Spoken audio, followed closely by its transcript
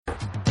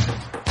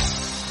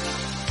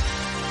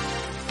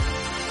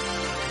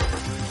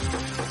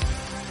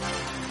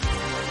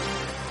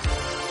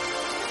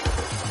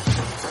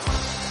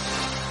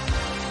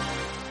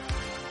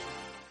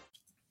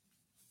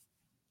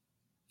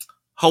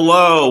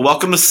Hello,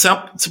 welcome to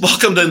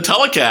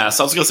Intellicast.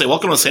 I was going to say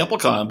welcome to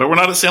SampleCon, but we're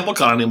not at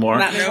SampleCon anymore.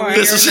 Not anymore.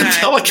 This is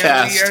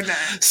Intellicast, No,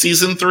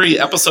 Season 3,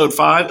 Episode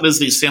 5. It is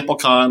the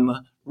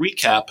SampleCon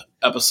recap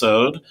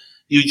episode.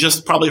 You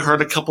just probably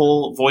heard a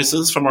couple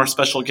voices from our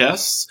special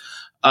guests,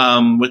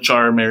 which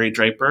are Mary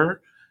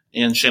Draper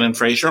and Shannon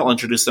Frazier. I'll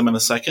introduce them in a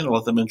second. I'll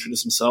let them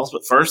introduce themselves.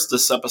 But first,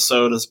 this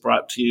episode is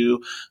brought to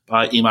you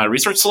by EMI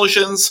Research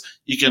Solutions.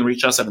 You can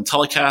reach us at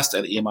Intellicast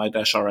at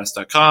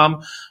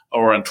emi-rs.com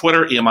or on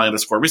Twitter,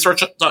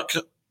 EMI_research,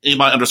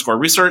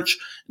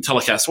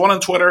 Intellicast1 on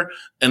Twitter.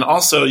 And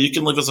also, you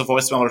can leave us a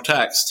voicemail or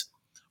text.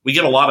 We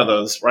get a lot of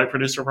those, right,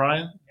 Producer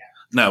Brian?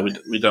 No,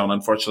 we don't,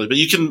 unfortunately. But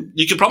you can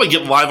probably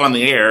get live on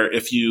the air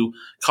if you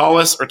call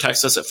us or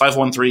text us at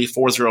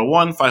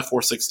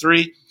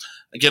 513-401-5463.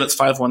 Again, it's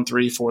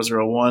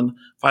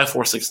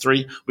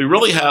 513-401-5463. We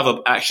really have an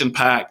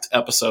action-packed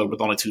episode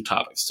with only 2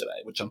 topics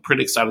today, which I'm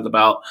pretty excited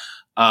about.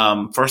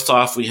 First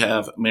off, we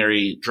have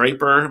Mary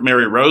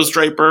Rose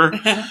Draper,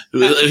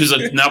 who's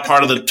now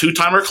part of the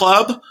Two-Timer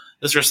Club.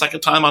 This is your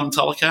second time on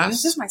Telecast?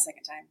 This is my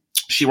second time.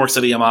 She works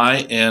at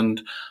EMI.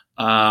 And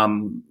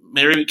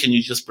Mary, can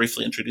you just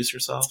briefly introduce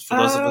yourself for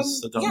those of us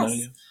that don't know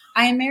you?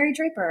 I am Mary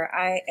Draper.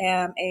 I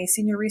am a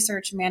senior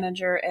research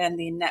manager and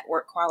the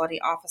network quality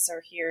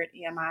officer here at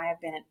EMI. I've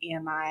been at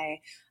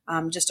EMI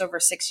just over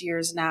 6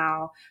 years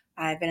now.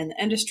 I've been in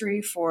the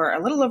industry for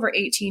a little over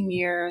 18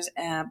 years.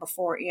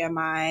 Before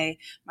EMI,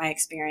 my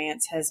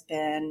experience has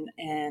been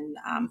in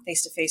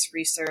face-to-face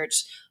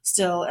research,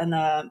 still in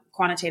the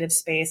quantitative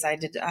space. I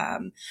did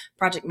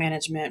project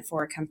management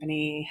for a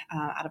company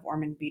out of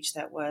Ormond Beach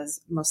that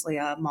was mostly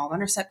a mall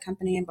intercept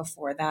company. And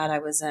before that, I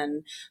was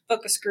in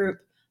focus group,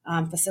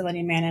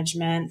 facility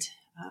management.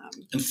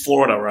 In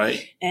Florida,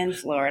 right? In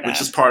Florida.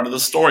 Which is part of the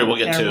story we'll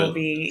get to. There will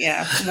be,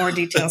 more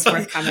details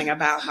forthcoming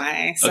about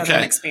my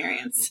Southern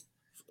experience.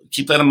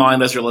 Keep that in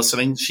mind as you're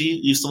listening. She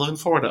used to live in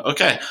Florida.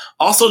 Okay.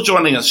 Also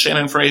joining us,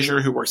 Shannon Frazier,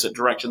 who works at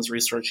Directions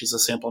Research. She's a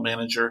sample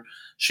manager.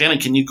 Shannon,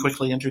 can you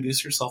quickly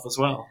introduce yourself as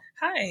well?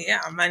 Hi,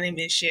 my name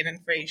is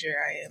Shannon Frazier.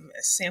 I am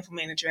a sample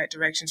manager at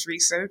Directions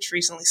Research.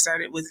 Recently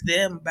started with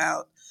them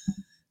about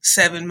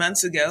 7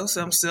 months ago,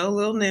 so I'm still a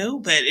little new,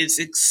 but it's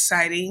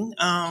exciting.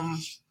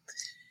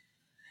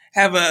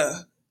 Have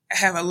a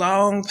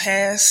long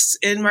past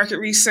in market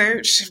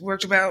research.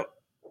 Worked about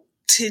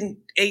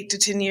 8 to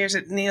 10 years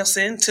at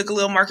Nielsen. Took a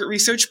little market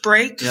research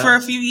break for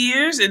a few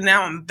years, and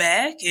now I'm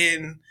back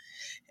and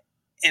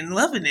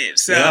loving it.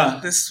 So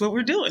this is what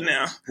we're doing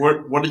now.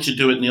 What did you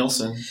do at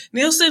Nielsen?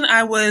 Nielsen,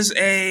 I was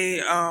I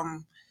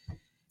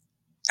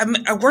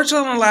worked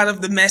on a lot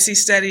of the messy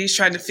studies,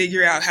 trying to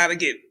figure out how to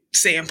get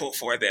sample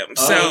for them.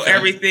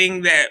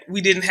 Everything that we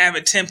didn't have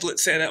a template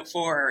set up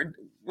for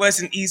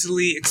wasn't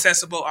easily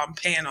accessible on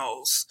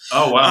panels.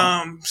 Oh,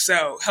 wow.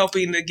 So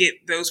helping to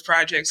get those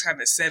projects kind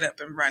of set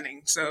up and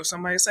running. So if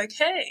somebody's like,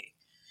 hey,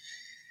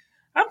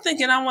 I'm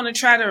thinking I want to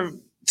try to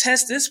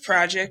test this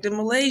project in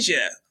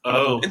Malaysia.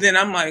 Oh. And then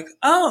I'm like,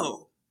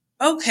 oh,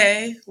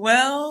 okay,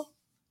 well,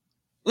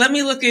 let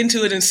me look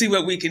into it and see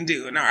what we can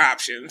do and our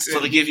options. So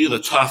they give you the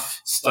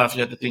tough stuff.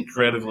 You have to think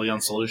creatively on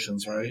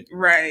solutions, right?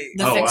 Right.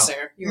 The fixer.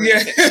 Wow. You were the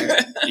fixer.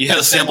 You had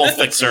a sample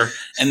fixer,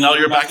 and now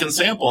you're back in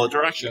sample at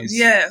Directions.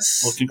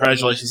 Yes. Well,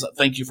 congratulations.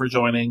 Thank you for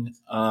joining.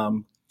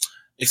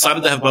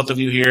 Excited to have both of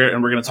you here,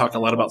 and we're going to talk a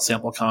lot about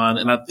SampleCon.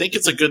 And I think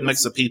it's a good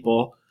mix of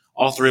people.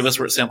 All 3 of us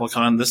were at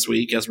SampleCon this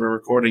week as we're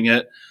recording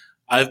it.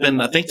 I've been,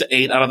 I think, to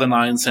 8 out of the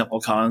 9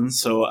 SampleCons,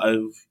 so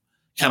I've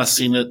kind of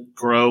seen it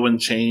grow and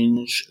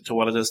change to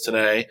what it is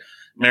today.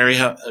 Mary,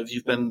 have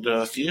you been to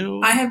a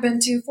few? I have been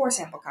to 4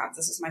 SampleCons.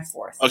 This is my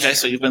 4th. Okay,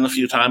 so you've been a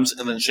few times.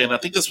 And then, Shannon, I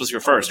think this was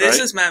your first, This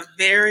right? is my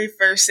very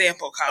first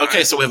SampleCon.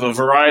 Okay, so we have a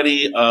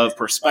variety of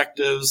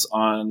perspectives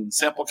on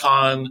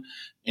SampleCon.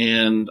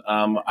 And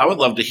I would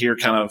love to hear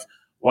kind of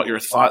what your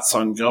thoughts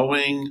on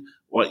going,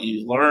 what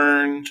you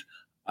learned,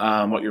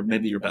 what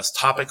maybe your best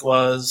topic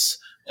was.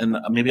 And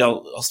maybe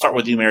I'll start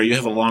with you, Mary. You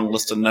have a long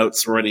list of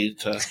notes ready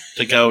to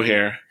go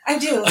here. I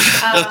do.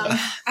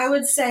 I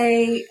would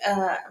say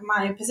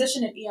my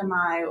position at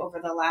EMI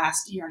over the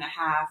last year and a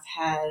half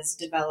has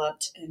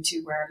developed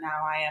into where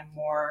now I am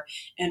more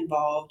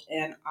involved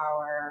in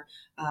our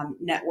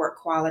network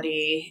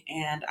quality,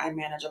 and I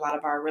manage a lot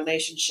of our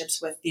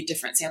relationships with the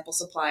different sample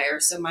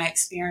suppliers. So my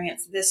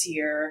experience this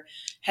year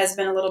has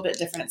been a little bit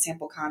different at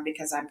SampleCon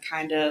because I'm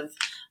kind of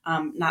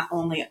not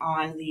only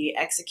on the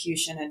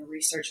execution and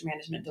research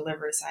management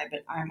delivery side,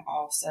 but I'm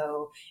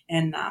also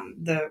in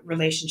the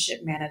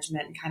relationship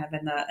management and kind of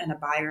in a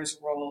buyer's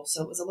role.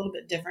 So it was a little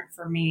bit different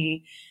for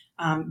me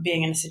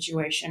being in a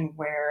situation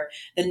where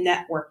the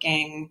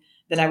networking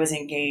that I was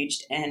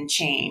engaged in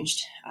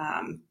changed.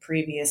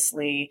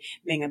 Previously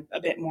being a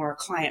bit more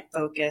client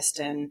focused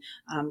and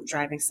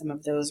driving some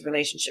of those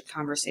relationship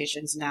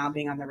conversations, now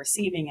being on the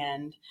receiving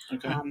end,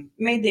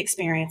 made the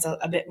experience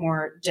a bit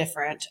more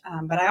different.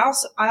 But I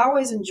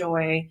always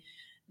enjoy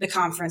the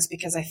conference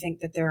because I think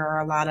that there are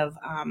a lot of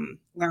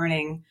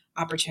learning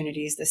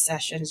opportunities, the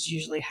sessions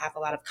usually have a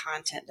lot of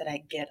content that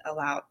I get a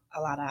lot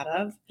out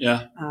of.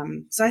 Yeah.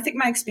 So I think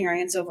my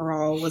experience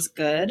overall was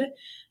good.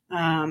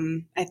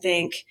 I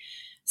think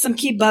some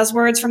key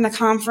buzzwords from the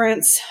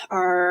conference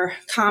are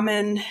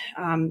common.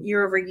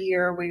 Year over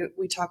year,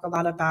 we talk a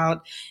lot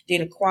about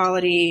data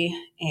quality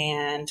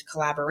and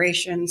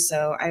collaboration.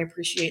 So I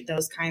appreciate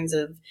those kinds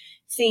of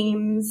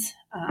themes.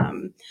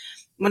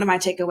 One of my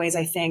takeaways,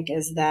 I think,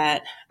 is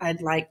that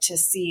I'd like to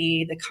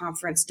see the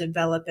conference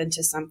develop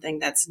into something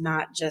that's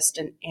not just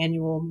an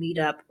annual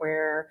meetup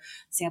where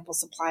sample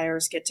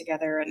suppliers get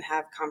together and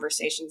have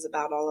conversations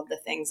about all of the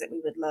things that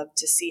we would love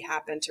to see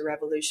happen to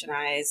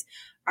revolutionize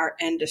our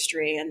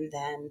industry. And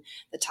then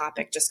the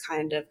topic just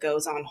kind of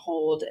goes on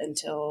hold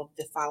until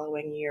the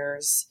following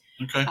year's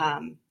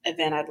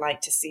event. I'd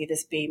like to see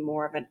this be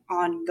more of an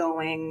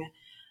ongoing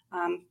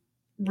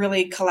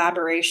really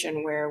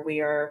collaboration where we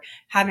are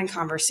having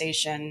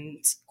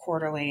conversations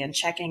quarterly and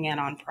checking in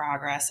on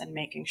progress and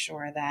making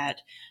sure that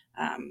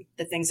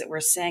the things that we're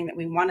saying that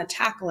we want to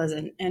tackle as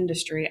an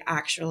industry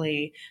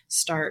actually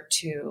start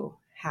to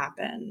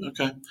happen.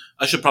 Okay.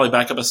 I should probably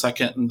back up a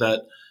second and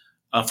that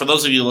for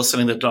those of you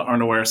listening that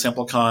aren't aware,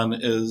 SampleCon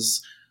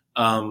is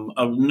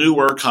a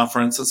newer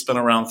conference that's been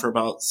around for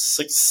about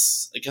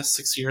 6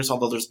 years,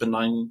 although there's been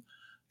 9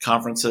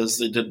 conferences.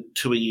 They did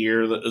 2 a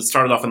year. It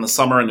started off in the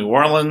summer in New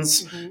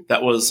Orleans. Mm-hmm.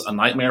 That was a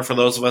nightmare for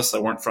those of us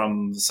that weren't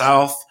from the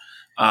South.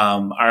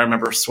 I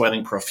remember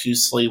sweating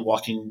profusely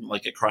walking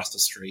like across the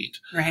street.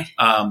 Right.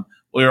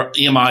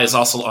 EMI is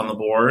also on the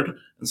board.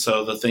 And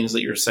so the things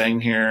that you're saying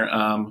here,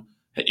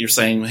 you're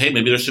saying, hey,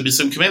 maybe there should be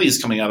some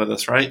committees coming out of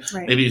this, right?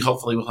 Maybe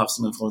hopefully we'll have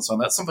some influence on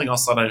that. Something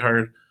else that I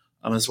heard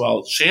as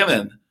well.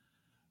 Shannon,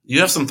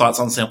 you have some thoughts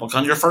on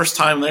SampleCon. Your first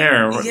time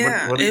there.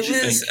 What did you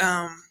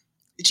think?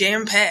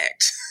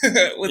 Jam-packed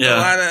with a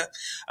lot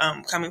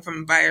of coming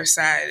from the buyer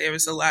side. There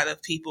was a lot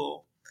of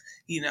people,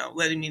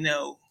 letting me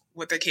know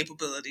what their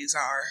capabilities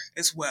are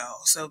as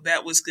well. So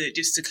that was good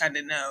just to kind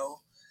of know.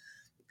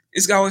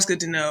 It's always good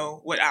to know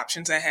what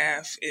options I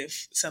have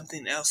if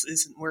something else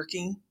isn't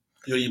working.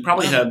 You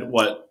probably had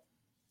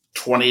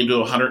 20 to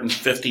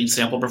 150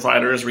 sample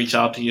providers reach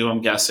out to you,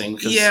 I'm guessing.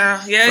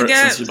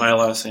 Since you buy a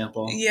lot of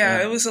sample.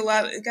 Yeah, it was a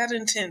lot. It got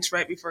intense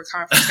right before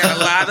conference. Got a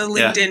lot of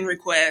LinkedIn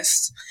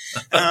requests.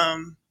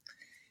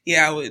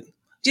 I would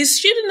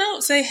just shoot a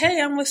note, say,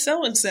 hey, I'm with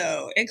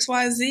so-and-so,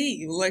 XYZ.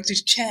 We'd like to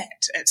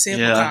chat at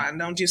SampleCon.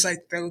 Don't just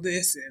throw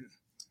this and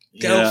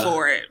go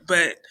for it.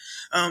 But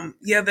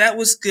that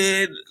was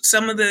good.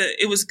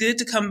 It was good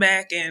to come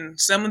back,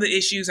 and some of the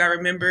issues I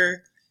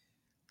remember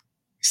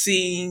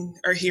seeing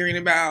or hearing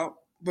about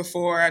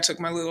before I took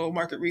my little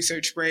market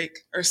research break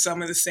are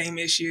some of the same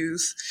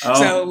issues. Oh.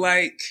 So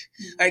like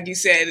you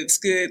said, it's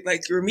good.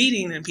 Like you're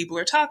meeting and people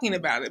are talking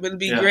about it, but it'd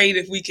be great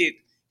if we could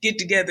get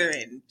together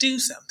and do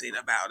something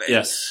about it.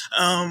 Yes.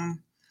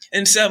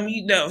 And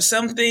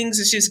some things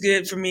it's just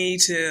good for me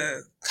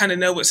to kind of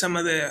know what some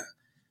of the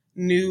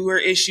newer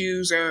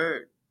issues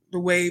or the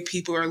way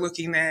people are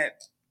looking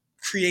at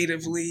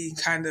creatively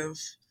kind of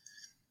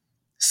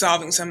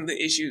solving some of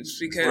the issues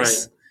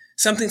because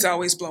something's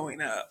always blowing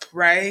up,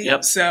 right?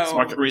 Yep. So it's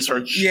market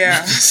research.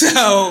 Yeah.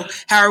 So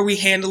how are we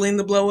handling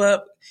the blow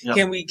up? Yep.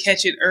 Can we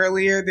catch it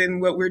earlier than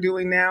what we're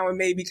doing now and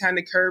maybe kind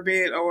of curb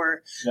it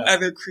or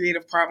other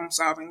creative problem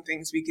solving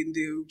things we can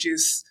do?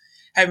 Just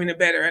having a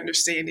better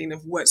understanding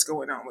of what's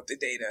going on with the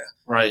data.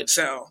 Right.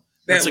 So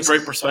that's a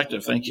great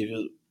perspective. Thank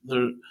you.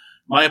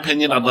 My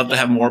opinion, I'd love to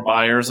have more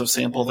buyers of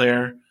sample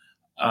there.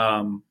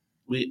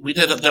 We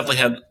definitely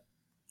had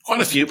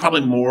quite a few,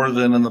 probably more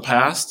than in the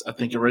past. I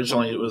think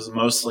originally it was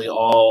mostly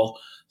all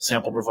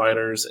sample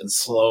providers, and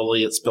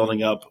slowly it's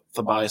building up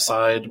the buy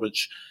side,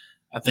 which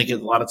I think a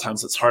lot of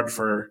times it's hard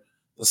for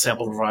the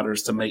sample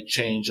providers to make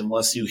change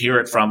unless you hear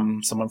it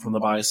from someone from the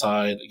buy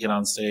side, get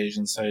on stage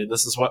and say,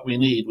 this is what we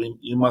need.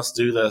 You must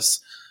do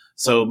this.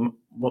 So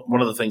one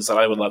of the things that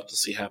I would love to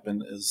see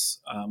happen is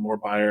more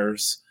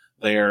buyers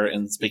there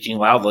and speaking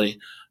loudly.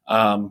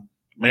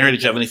 Mary,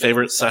 did you have any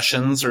favorite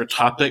sessions or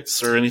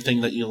topics or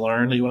anything that you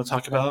learned that you want to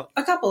talk about?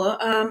 A couple.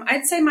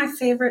 I'd say my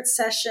favorite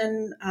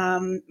session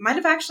might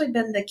have actually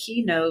been the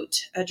keynote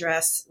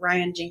address.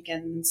 Ryan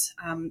Jenkins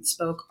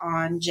spoke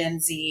on Gen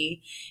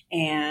Z,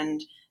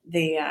 and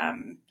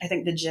I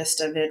think the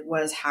gist of it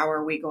was how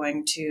are we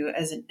going to,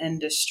 as an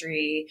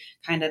industry,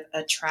 kind of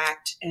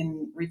attract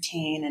and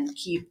retain and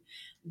keep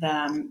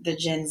the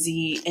Gen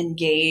Z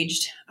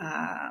engaged.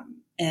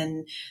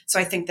 And so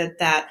I think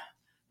that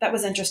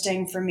was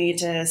interesting for me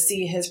to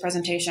see his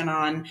presentation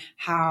on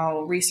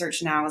how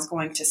research now is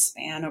going to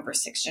span over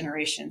 6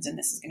 generations. And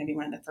this is going to be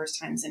one of the first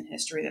times in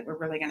history that we're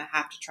really going to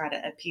have to try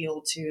to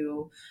appeal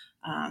to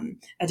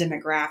a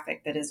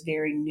demographic that is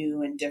very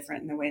new and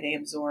different in the way they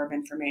absorb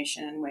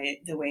information and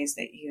the ways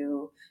that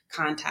you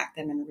contact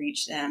them and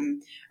reach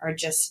them are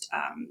just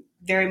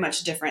very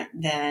much different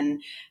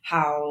than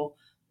how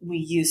we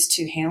used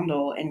to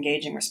handle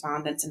engaging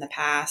respondents in the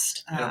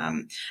past. Yeah.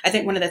 I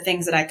think one of the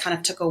things that I kind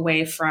of took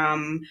away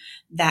from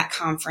that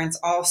conference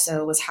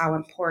also was how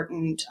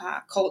important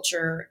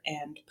culture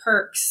and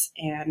perks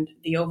and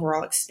the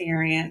overall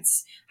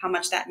experience, how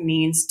much that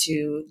means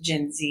to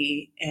Gen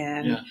Z,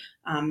 and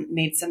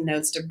made some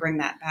notes to bring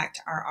that back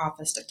to our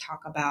office to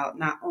talk about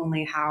not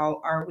only how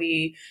are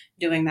we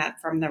doing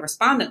that from the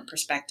respondent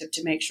perspective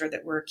to make sure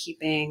that we're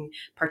keeping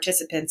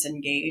participants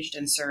engaged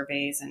in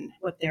surveys and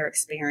what their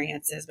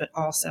experience is, but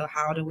also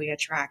how do we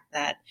attract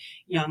that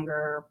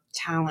younger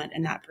talent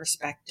in that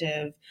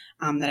perspective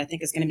that I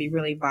think is going to be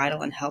really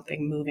vital in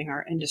helping moving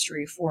our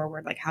industry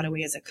forward. Like, how do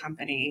we as a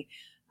company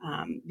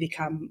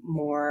become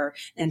more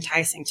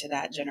enticing to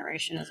that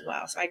generation as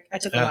well? So I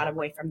took a lot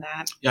away from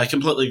that. Yeah, I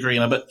completely agree.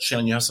 And I bet,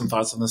 Shannon, you have some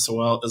thoughts on this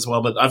as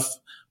well. But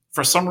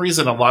for some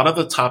reason, a lot of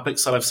the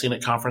topics that I've seen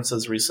at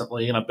conferences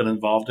recently and I've been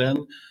involved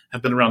in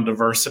have been around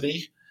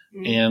diversity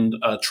and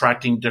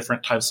attracting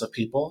different types of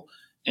people.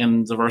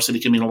 And diversity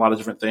can mean a lot of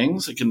different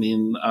things. It can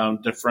mean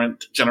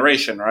different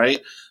generation,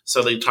 right?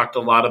 So they talked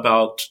a lot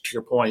about, to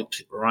your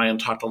point, Ryan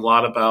talked a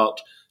lot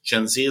about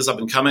Gen Z is up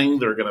and coming.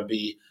 They're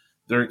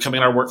coming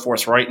in our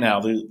workforce right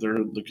now. They're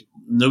the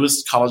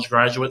newest college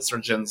graduates are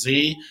Gen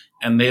Z,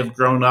 and they've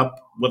grown up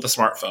with a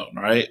smartphone,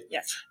 right?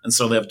 Yes. And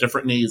so they have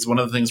different needs. One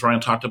of the things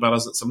Ryan talked about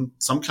is that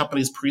some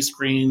companies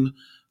pre-screen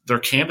their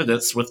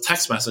candidates with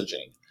text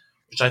messaging,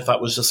 which I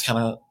thought was just kind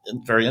of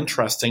very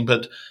interesting.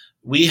 But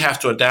we have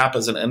to adapt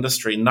as an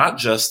industry, not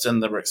just in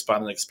the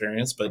respondent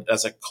experience, but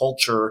as a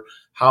culture,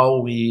 how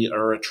we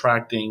are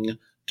attracting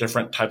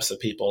different types of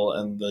people.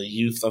 And the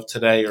youth of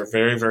today are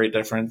very, very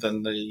different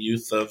than the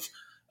youth of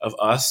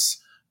us.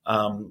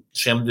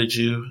 Shannon, did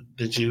you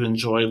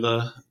enjoy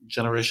the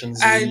Generation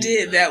Z? I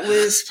did. That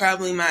was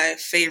probably my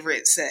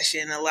favorite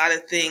session. A lot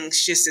of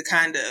things just to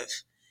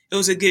it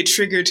was a good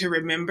trigger to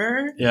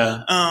remember.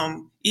 Yeah.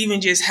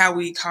 Even just how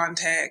we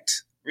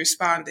contact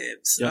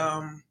respondents.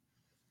 Yeah.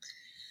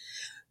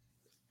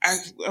 I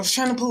was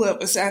trying to pull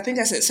up. I think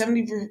I said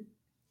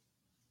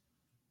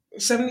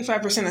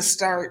 75% of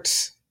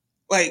starts,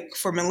 like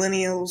for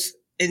millennials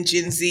and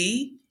Gen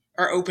Z,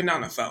 are opened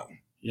on a phone.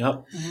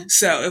 Yep. Mm-hmm.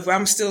 So if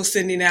I'm still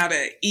sending out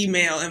an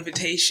email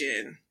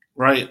invitation,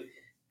 right,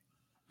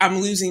 I'm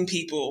losing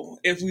people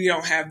if we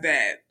don't have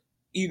that,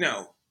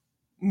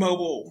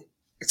 mobile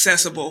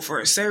accessible for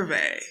a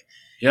survey.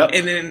 Yep.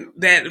 And then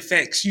that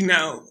affects,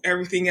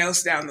 everything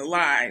else down the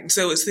line.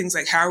 So it's things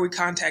like, how are we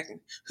contacting?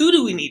 Who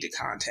do we need to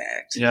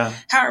contact? Yeah.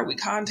 How are we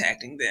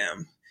contacting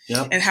them?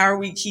 Yep. And how are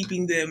we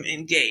keeping them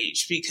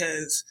engaged?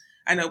 Because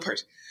I know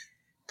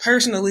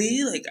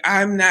personally, like,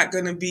 I'm not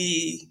going to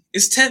be,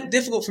 it's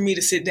difficult for me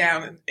to sit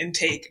down and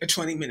take a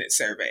 20-minute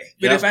survey.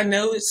 But if I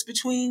know it's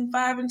between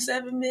 5 and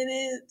 7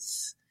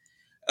 minutes,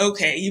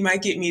 okay, you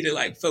might get me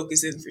to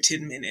focus in for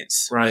 10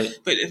 minutes. Right.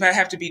 But if I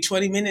have to be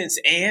 20 minutes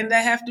and I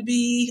have to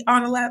be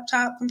on a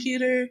laptop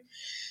computer,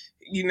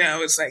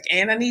 it's like,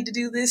 and I need to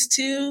do this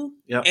too.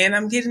 Yep. And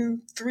I'm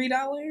getting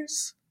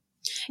 $3.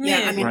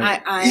 Yeah, I mean,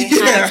 right. I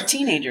have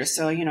teenagers,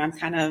 so, I'm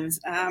kind of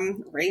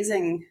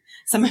raising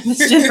some of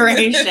this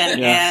generation.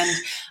 And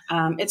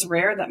it's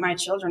rare that my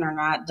children are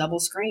not double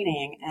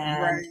screening.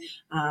 And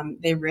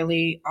they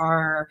really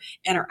are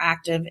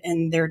interactive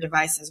in their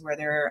devices where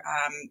they're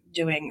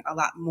doing a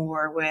lot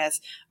more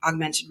with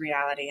augmented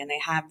reality. And they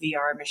have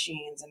VR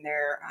machines, and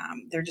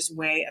they're just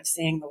way of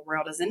seeing the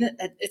world.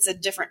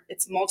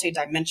 It's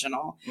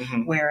multidimensional.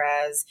 Mm-hmm.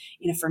 Whereas,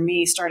 for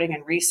me, starting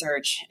in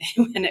research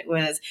when it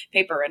was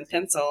paper and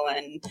pencil,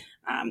 and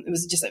it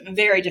was just a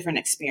very different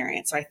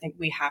experience. So I think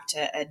we have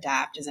to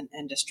adapt as an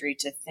industry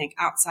to think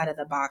outside of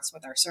the box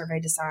with our survey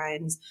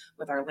designs,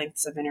 with our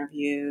lengths of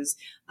interviews,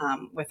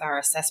 with our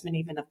assessment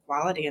even of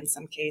quality in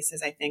some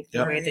cases. I think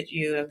the way that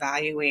you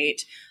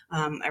evaluate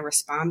a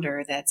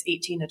responder that's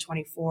 18 to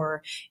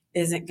 24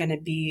 isn't going to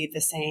be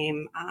the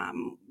same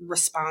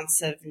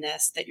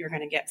responsiveness that you're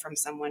going to get from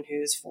someone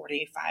who's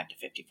 45 to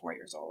 54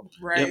 years old.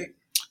 Right. Yep.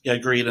 Yeah,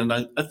 agreed. And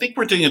I think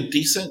we're doing a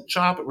decent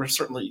job, but we're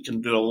certainly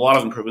can do a lot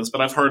of improvements. But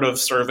I've heard of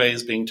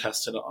surveys being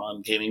tested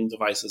on gaming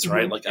devices,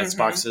 right? Like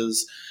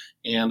Xboxes.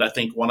 And I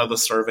think one of the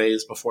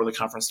surveys before the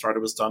conference started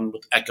was done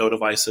with Echo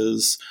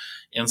devices.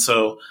 And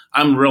so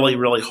I'm really,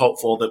 really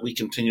hopeful that we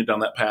continue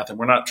down that path. And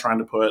we're not trying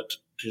to put,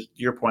 to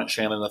your point,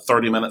 Shannon, a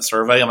 30-minute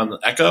survey on an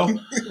Echo.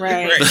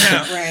 Right.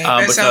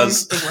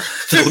 Because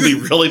it would be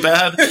really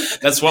bad.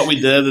 That's what we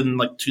did in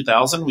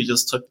 2000. We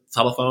just took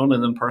telephone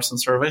and in-person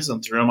surveys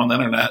and threw them on the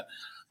internet.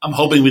 I'm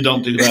hoping we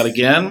don't do that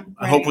again.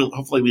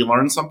 Hopefully we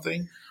learn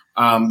something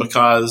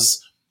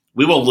because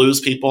we will lose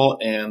people.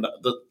 And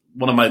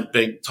one of my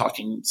big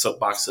talking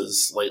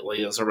soapboxes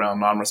lately is around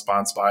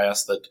non-response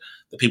bias, that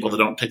the people that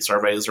don't take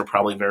surveys are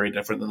probably very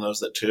different than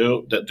those that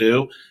do.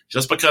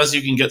 Just because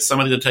you can get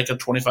somebody to take a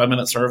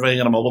 25-minute survey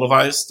on a mobile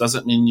device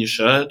doesn't mean you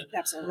should.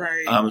 Absolutely.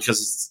 Right.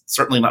 Because it's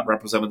certainly not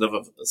representative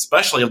of,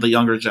 especially of the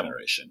younger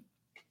generation.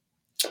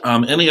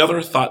 Any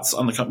other thoughts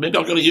on the company? Maybe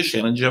I'll go to you,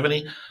 Shannon. Do you have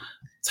any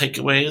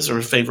takeaways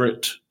or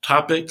favorite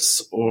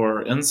topics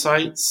or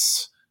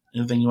insights?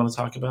 Anything you want to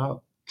talk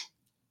about?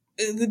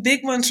 The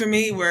big ones for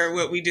me were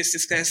what we just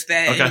discussed,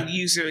 that and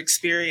user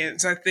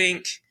experience. I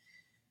think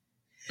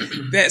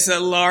that's a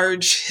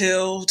large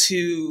hill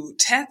to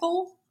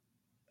tackle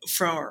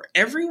for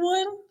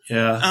everyone.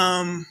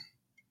 Yeah.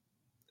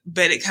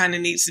 But it kind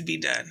of needs to be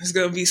done. It's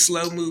going to be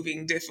slow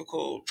moving,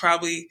 difficult,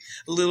 probably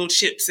little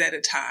chips at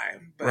a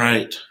time. But,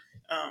 right.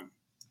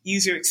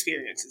 User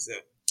experience is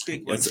a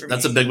big one for me.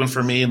 That's a big one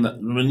for me.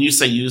 And when you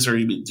say user,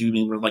 do you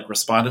mean like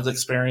respondent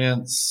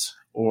experience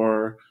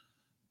or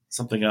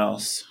something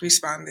else?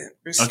 Respondent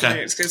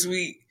experience. Because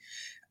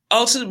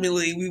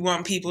ultimately we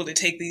want people to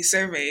take these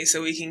surveys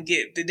so we can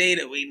get the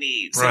data we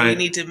need. So we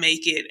need to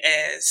make it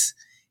as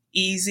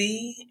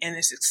easy and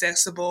as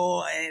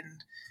accessible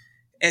and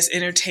as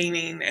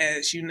entertaining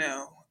as,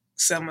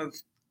 some of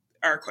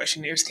our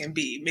questionnaires can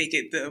be. Make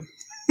it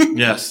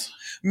yes.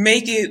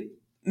 Make it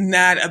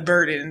not a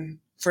burden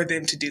for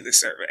them to do the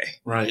survey.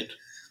 Right.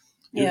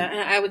 Yeah,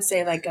 and I would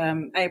say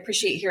I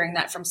appreciate hearing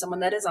that from someone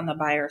that is on the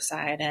buyer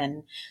side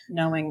and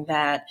knowing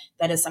that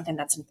that is something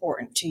that's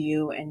important to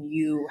you and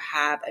you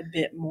have a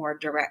bit more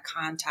direct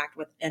contact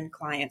with end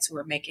clients who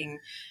are making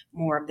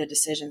more of the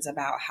decisions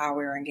about how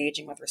we're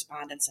engaging with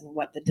respondents and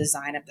what the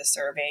design of the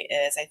survey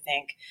is. I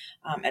think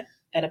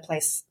at a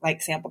place like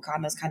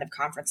SampleCon, those kind of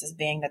conferences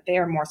being that they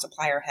are more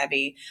supplier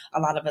heavy. A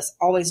lot of us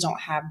always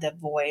don't have the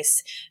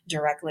voice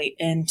directly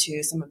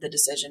into some of the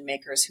decision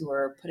makers who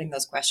are putting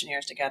those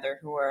questionnaires together,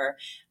 who are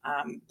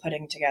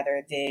putting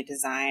together the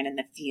design and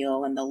the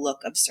feel and the look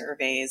of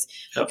surveys,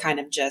 and kind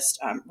of just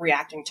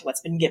reacting to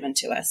what's been given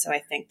to us. So I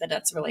think that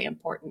that's really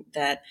important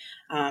that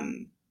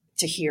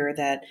to hear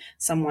that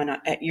someone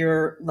at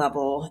your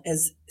level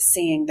is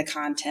seeing the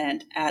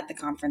content at the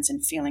conference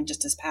and feeling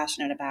just as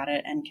passionate about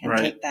it and can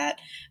take that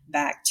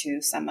back to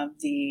some of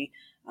the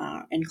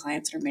end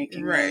clients that are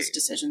making those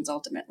decisions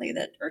ultimately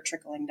that are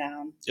trickling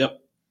down. Yep.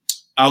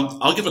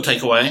 I'll give a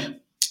takeaway,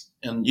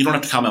 and you don't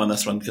have to comment on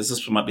this one because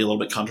this one might be a little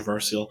bit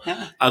controversial.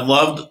 Yeah. I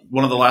loved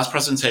one of the last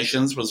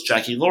presentations was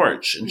Jackie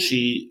Lorich, and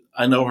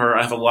I know her.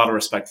 I have a lot of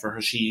respect for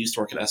her. She used to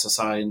work at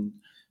SSI and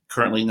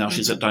currently now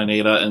she's at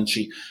Dynata, and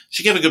she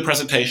gave a good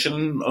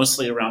presentation,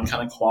 mostly around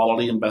kind of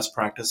quality and best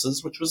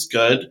practices, which was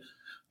good.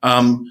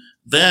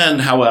 Then,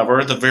 however,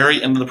 at the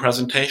very end of the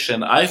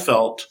presentation, I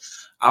felt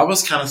I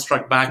was kind of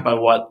struck back by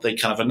what they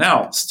kind of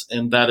announced,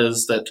 and that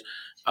is that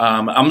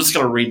I'm just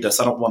going to read this.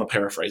 I don't want to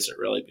paraphrase it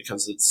really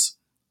because it's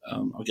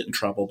I'll get in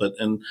trouble. But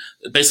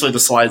basically,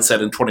 the slide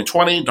said in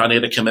 2020,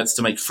 Dynata commits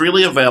to make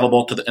freely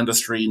available to the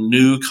industry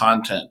new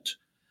content,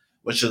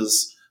 which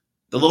is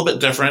a little bit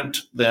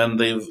different than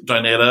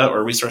Dynata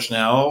or Research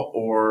Now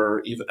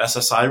or even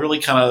SSI really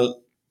kind of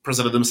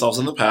presented themselves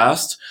in the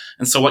past.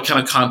 And so what kind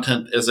of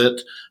content is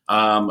it?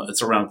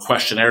 It's around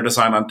questionnaire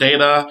design on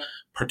data,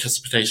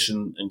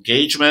 participation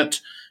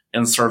engagement,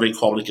 and survey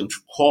quality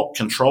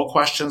control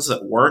questions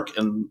that work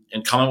and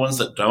common ones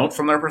that don't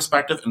from their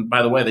perspective. And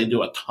by the way, they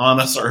do a ton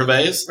of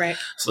surveys. Right.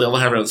 So they'll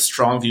have a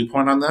strong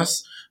viewpoint on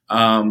this.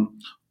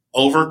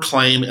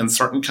 Overclaim in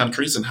certain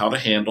countries and how to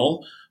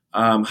handle.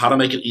 How to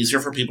make it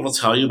easier for people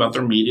to tell you about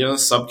their media,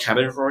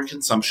 subcategory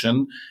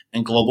consumption,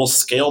 and global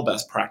scale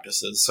best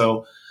practices.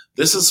 So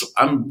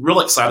I'm real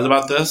excited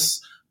about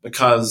this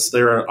because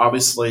they're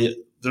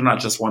not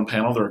just one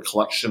panel, they're a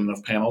collection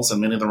of panels,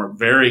 and many of them are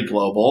very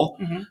global.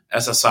 Mm-hmm.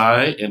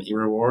 SSI and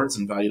eRewards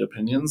and Valued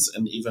Opinions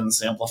and even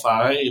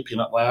Samplify,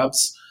 Peanut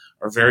Labs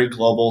are very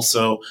global.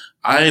 So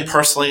I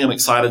personally am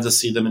excited to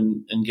see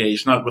them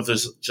engage, not with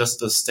just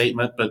this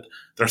statement, but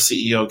their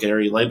CEO,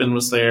 Gary Laban,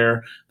 was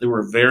there. They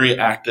were very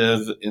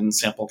active in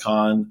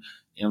SampleCon.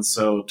 And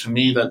so to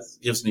me, that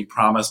gives me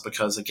promise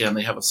because, again,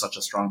 they have such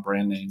a strong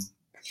brand name.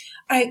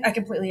 I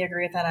completely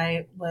agree with that.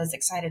 I was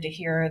excited to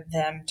hear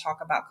them talk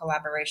about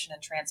collaboration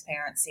and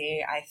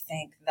transparency. I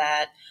think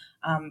that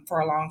for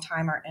a long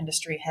time, our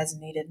industry has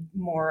needed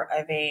more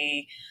of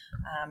a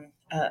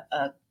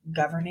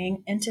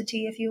governing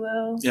entity, if you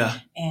will. Yeah.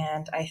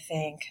 And I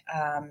think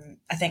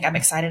I'm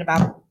excited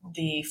about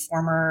the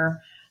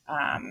former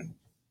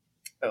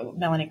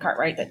Melanie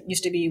Cartwright that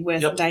used to be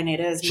with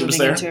Dynata is moving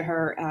into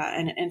her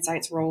an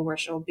insights role where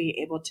she'll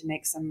be able to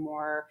make some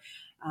more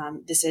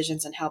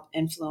decisions and help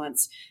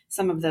influence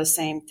some of those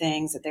same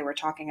things that they were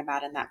talking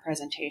about in that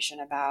presentation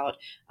about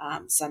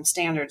some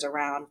standards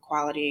around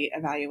quality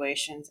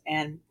evaluations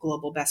and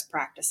global best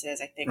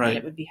practices. I think that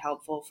it would be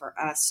helpful for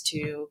us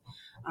to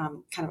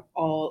kind of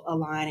all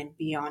align and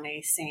be on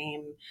a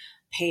same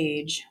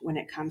page when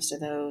it comes to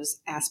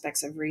those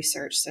aspects of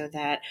research so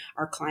that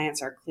our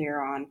clients are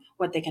clear on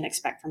what they can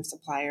expect from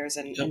suppliers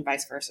and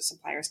vice versa.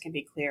 Suppliers can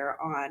be clear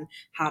on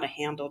how to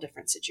handle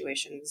different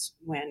situations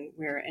when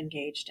we're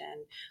engaged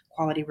in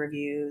quality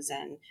reviews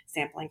and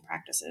sampling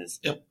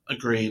practices. Yep,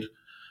 agreed.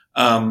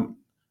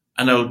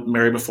 I know,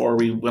 Mary, before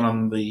we went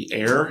on the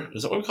air,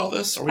 is that what we call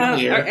this? Are we on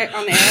the air?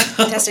 On the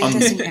air.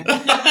 Testing.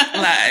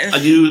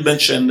 Live. You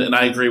mentioned, and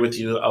I agree with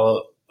you,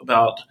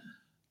 about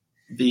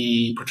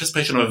the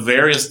participation of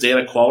various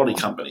data quality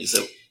companies.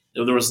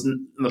 There was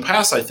in the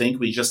past, I think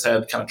we just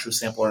had kind of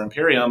TrueSampler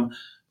Imperium,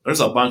 there's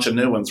a bunch of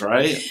new ones,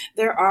 right?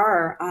 There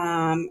are.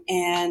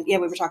 And yeah,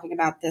 we were talking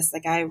about this.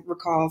 Like, I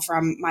recall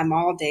from my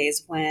mall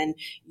days when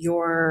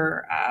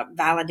your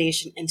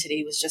validation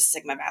entity was just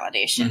Sigma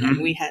Validation. Mm-hmm.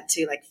 And we had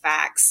to like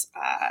fax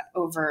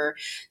over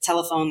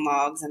telephone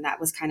logs. And that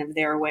was kind of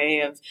their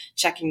way of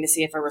checking to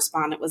see if a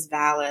respondent was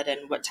valid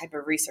and what type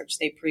of research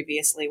they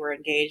previously were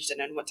engaged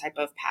in and what type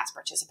of past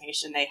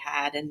participation they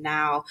had. And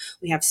now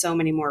we have so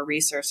many more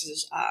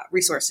resources.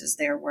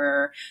 There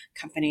were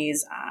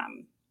companies,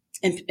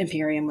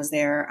 Imperium was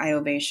there,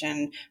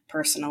 iOvation.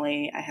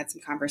 Personally, I had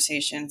some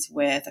conversations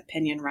with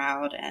Opinion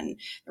Route, and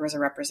there was a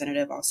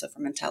representative also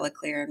from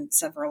IntelliClear and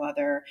several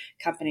other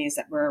companies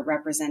that were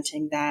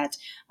representing that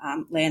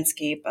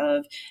landscape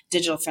of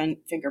digital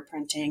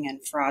fingerprinting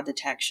and fraud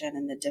detection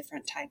and the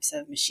different types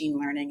of machine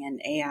learning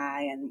and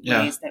AI and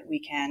ways that we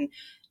can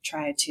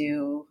try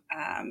to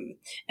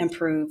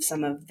improve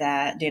some of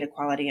that data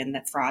quality and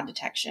the fraud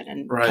detection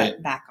and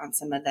cut back on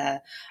some of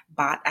the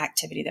bot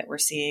activity that we're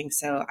seeing.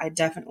 So I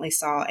definitely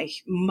saw a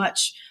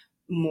much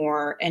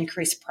more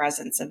increased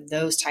presence of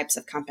those types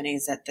of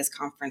companies at this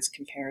conference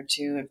compared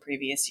to in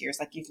previous years,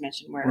 like you've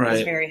mentioned, where it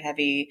was very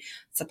heavy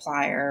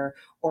supplier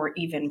or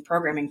even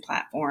programming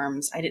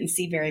platforms. I didn't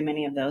see very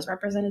many of those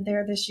represented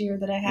there this year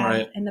that I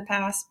had in the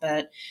past,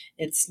 but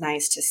it's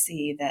nice to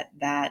see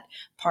that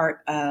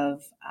part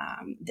of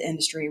the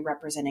industry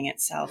representing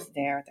itself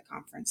there at the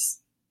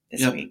conference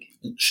this week.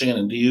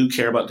 Shannon, do you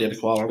care about data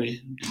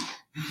quality?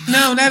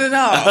 No, not at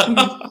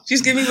all.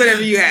 Just give me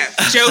whatever you have.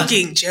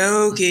 Joking.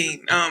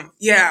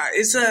 Yeah,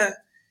 it's an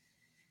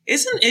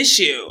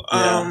issue.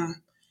 And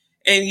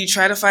you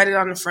try to fight it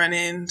on the front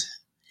end.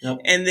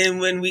 Yep. And then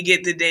when we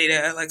get the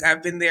data, like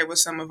I've been there with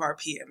some of our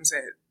PMs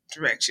at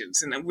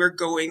Directions, and we're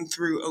going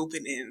through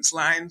open ends,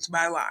 line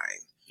by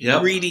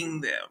line,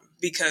 reading them,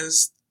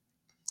 because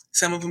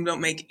some of them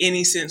don't make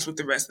any sense with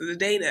the rest of the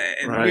data.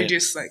 And we're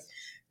just like,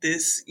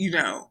 this,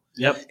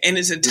 and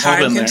it's a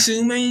time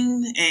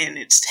consuming and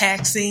it's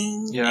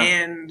taxing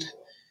and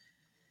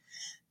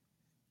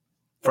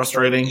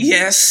frustrating.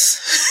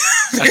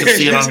 Yes. I can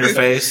see it on your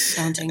face.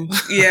 Daunting.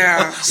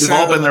 Yeah. We've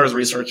all been there as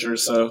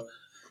researchers, so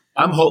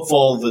I'm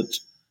hopeful that,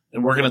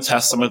 and we're going to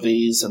test some of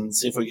these and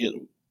see if we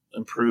can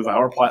improve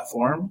our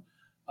platform.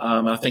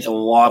 And I think a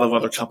lot of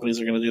other companies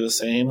are going to do the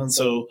same. And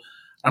so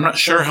I'm not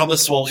sure how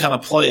this will kind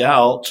of play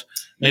out.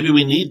 Maybe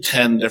we need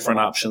 10 different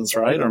options,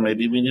 right? Or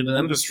maybe we need an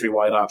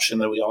industry-wide option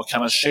that we all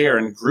kind of share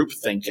and group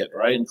think it,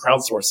 right? And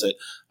crowdsource it.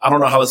 I don't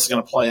know how this is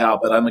going to play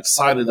out, but I'm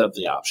excited of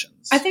the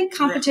options. I think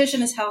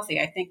competition is healthy.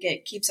 I think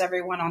it keeps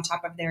everyone on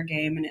top of their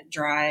game, and it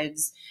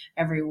drives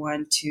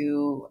everyone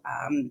to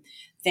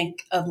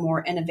think of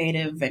more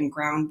innovative and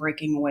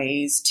groundbreaking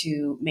ways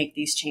to make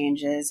these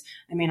changes.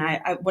 I mean,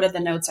 I one of the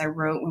notes I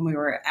wrote when we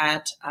were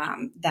at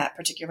that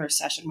particular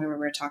session where we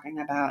were talking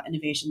about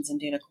innovations in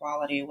data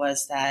quality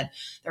was that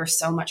there was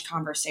so much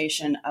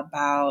conversation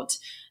about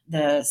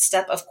the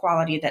step of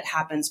quality that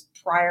happens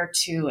prior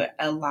to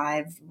a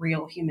live,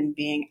 real human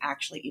being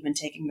actually even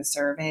taking the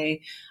survey,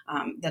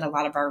 that a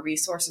lot of our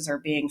resources are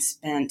being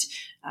spent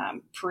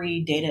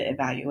pre-data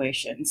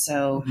evaluation.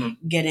 So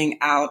getting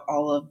out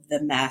all of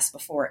the mess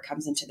before it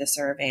comes into the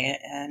survey.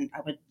 And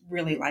I would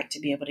really like to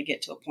be able to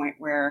get to a point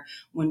where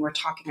when we're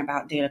talking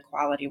about data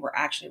quality, we're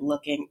actually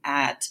looking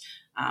at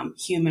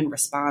human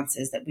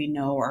responses that we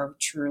know are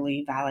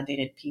truly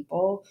validated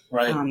people,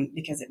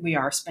 because we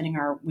are spinning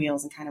our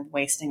wheels and kind of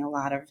wasting a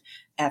lot of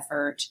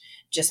effort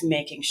just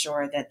making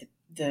sure that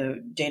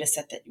the data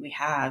set that we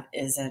have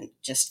isn't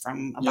just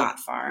from a bot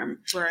farm.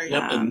 Right.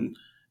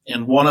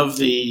 And one of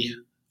the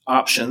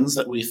options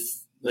that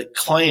that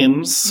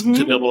claims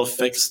to be able to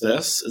fix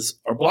this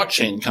are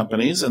blockchain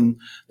companies, and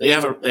they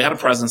had a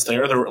presence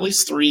there. There were at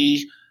least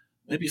 3,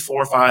 maybe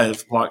 4 or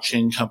 5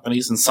 blockchain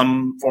companies in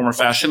some form or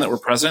fashion that were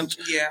present.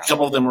 Yeah. A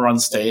couple of them were on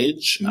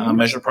stage.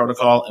 Measure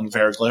Protocol and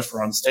Veriglyph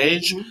were on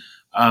stage,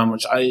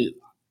 which I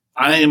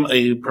am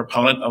a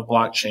proponent of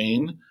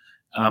blockchain.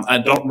 I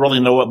don't really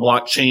know what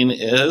blockchain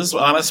is,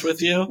 honest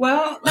with you.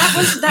 Well,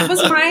 that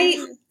was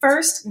my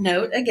first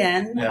note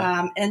again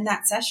in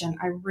that session.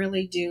 I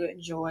really do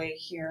enjoy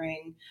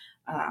hearing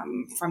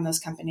from those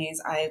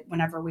companies.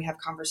 Whenever we have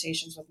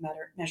conversations with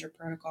Measure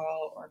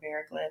Protocol or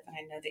Veriglyph, and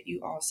I know that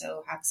you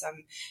also have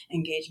some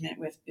engagement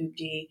with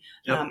UBD,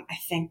 I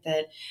think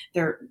that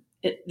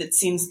it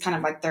seems kind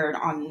of like they're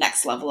on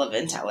next level of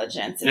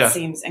intelligence. It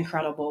seems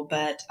incredible.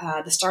 But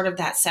the start of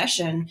that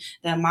session,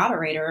 the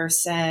moderator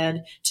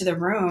said to the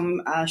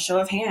room, show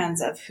of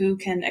hands of who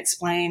can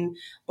explain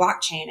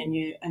blockchain.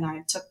 And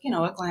I took,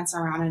 a glance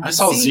around and I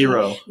saw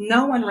 0.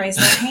 No one raised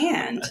their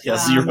hand.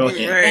 0 hand.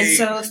 And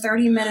so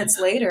 30 minutes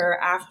later,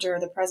 after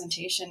the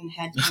presentation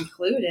had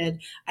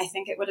concluded, I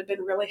think it would have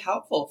been really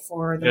helpful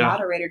for the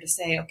moderator to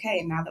say,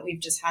 okay, now that we've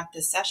just had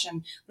this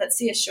session, let's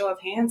see a show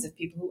of hands of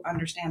people who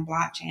understand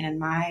blockchain And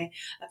my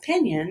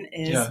opinion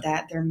is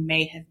that there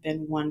may have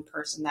been one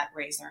person that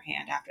raised their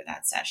hand after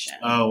that session.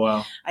 Oh,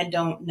 wow. I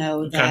don't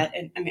know that.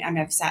 I mean,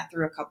 I've sat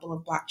through a couple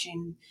of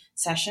blockchain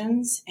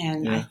sessions,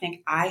 and I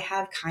think I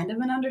have kind of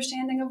an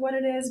understanding of what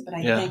it is, but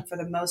I think for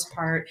the most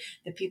part,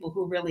 the people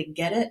who really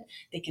get it,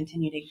 they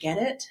continue to get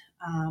it.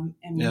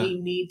 And we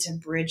need to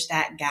bridge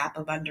that gap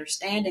of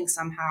understanding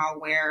somehow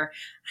where,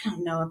 I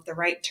don't know if the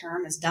right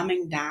term is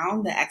dumbing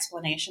down the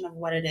explanation of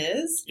what it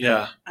is.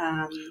 Yeah.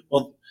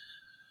 We'll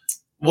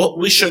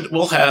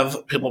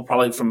have people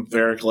probably from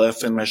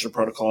Veriglyph and Measure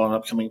Protocol on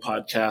upcoming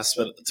podcasts.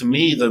 But to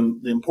me, the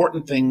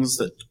important things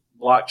that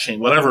blockchain,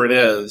 whatever it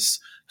is,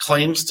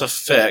 claims to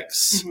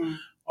fix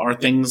are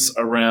things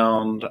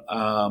around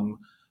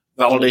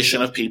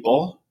validation of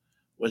people,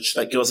 which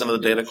that goes into the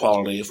data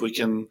quality. If we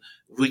can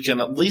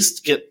at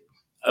least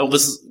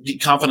be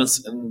confident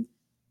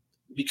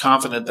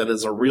that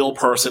it's a real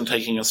person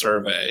taking a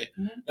survey.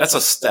 That's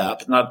a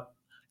step,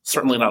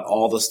 certainly not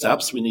all the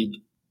steps. We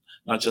need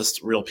not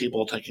just real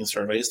people taking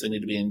surveys. They need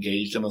to be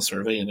engaged in the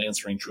survey and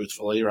answering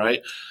truthfully,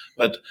 right?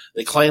 But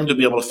they claim to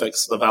be able to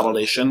fix the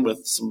validation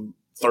with some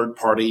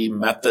third-party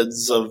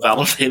methods of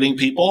validating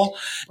people.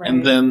 Right.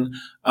 And then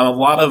a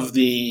lot of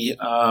the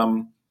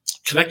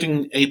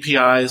connecting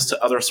APIs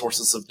to other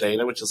sources of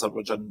data, which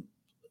I'm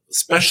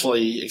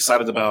especially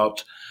excited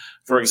about.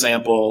 For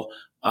example,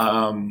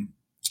 I'm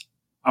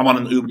on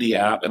an Ubdi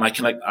app, and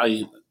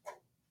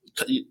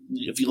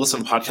if you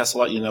listen to podcasts a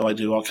lot, I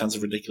do all kinds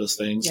of ridiculous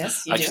things.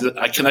 Yes,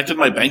 I connected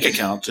my bank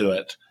account to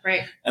it.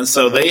 Right. And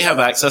so they have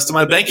access to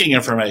my banking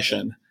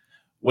information,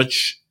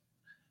 which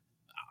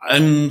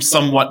I'm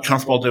somewhat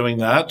comfortable doing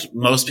that.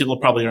 Most people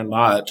probably are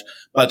not.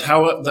 But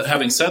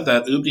having said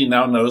that, Ubdi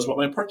now knows what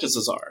my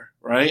purchases are,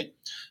 right?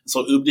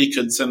 So Ubdi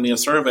could send me a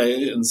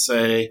survey and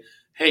say,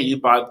 hey, you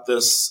bought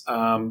this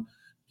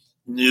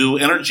new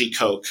energy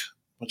Coke,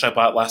 which I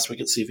bought last week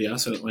at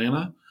CVS in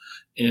Atlanta.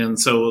 And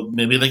so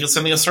maybe they could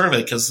send me a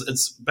survey because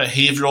it's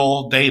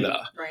behavioral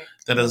data. Right.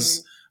 That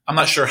is, I'm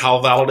not sure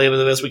how validated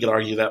it is. We could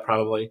argue that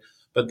probably.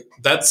 But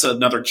that's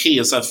another key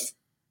is if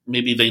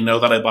maybe they know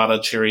that I bought a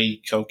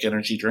cherry Coke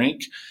energy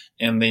drink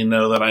and they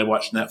know that I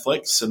watch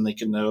Netflix and they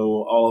can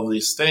know all of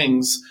these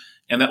things.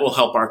 And that will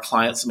help our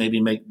clients maybe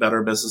make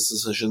better business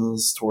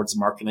decisions towards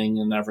marketing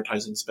and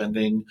advertising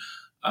spending.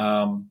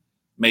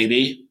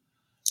 Maybe.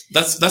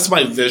 That's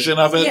my vision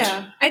of it.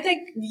 Yeah, I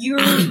think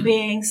you're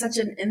being such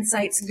an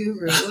insights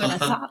guru and a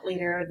thought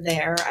leader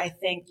there. I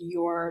think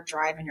your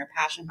drive and your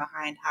passion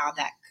behind how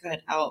that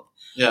could help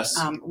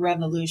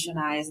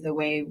revolutionize the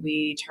way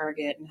we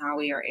target and how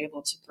we are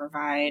able to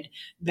provide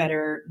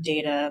better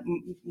data,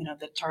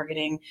 the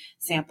targeting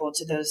sample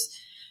to those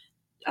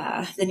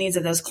the needs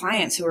of those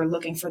clients who are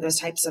looking for those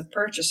types of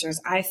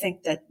purchasers. I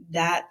think that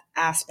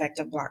aspect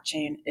of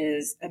blockchain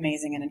is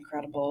amazing and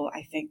incredible.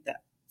 I think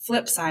that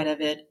flip side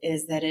of it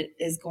is that it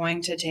is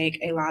going to take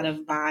a lot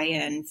of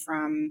buy-in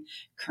from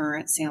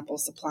current sample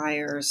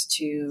suppliers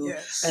to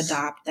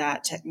adopt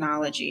that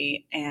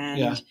technology.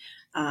 And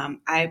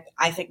I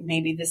think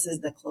maybe this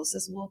is the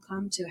closest we'll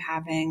come to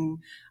having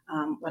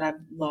what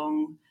I've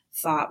long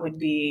thought would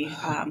be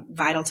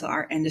vital to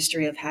our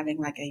industry of having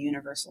like a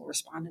universal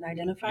respondent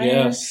identifier.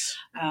 Yes.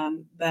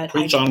 But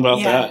preach on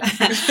about that.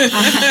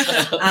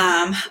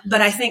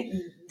 But I think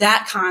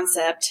that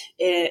concept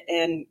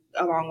and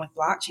along with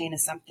blockchain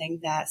is something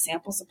that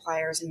sample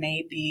suppliers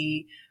may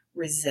be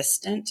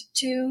resistant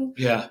to.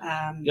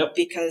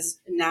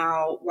 Because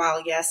now,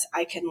 while yes,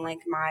 I can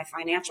link my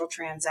financial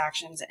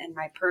transactions and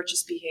my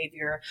purchase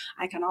behavior,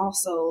 I can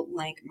also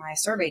link my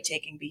survey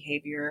taking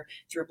behavior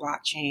through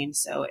blockchain.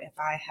 So if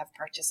I have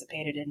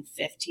participated in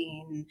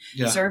 15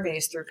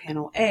 surveys through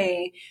panel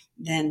A,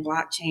 then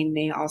blockchain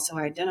may also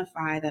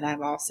identify that I've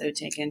also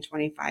taken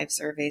 25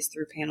 surveys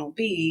through panel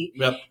B.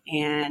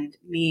 And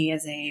me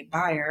as a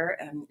buyer,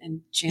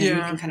 and Shannon,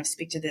 you can kind of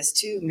speak to this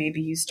too. Maybe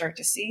you start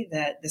to see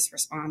that this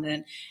respondent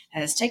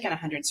has taken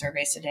 100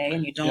 surveys today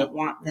and you don't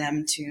want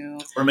them to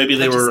or maybe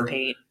they were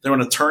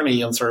an attorney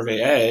in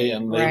survey A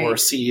and they were a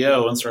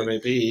CEO in survey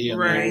B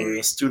and they were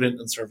a student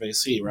in survey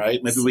C,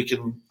 right? Maybe we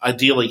can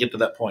ideally get to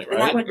that point, right?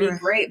 And that would be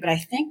great, but I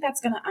think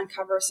that's going to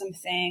uncover some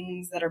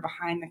things that are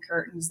behind the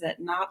curtains that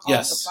not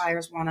all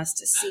suppliers want us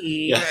to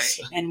see.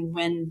 And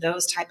when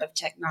those type of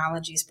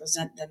technologies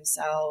present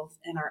themselves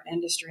in our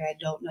industry, I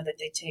don't know that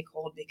they take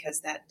hold because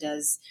that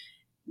does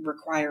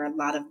require a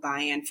lot of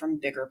buy-in from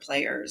bigger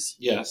players.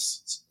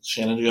 Yes.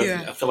 Shannon,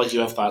 I feel like you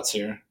have thoughts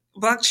here.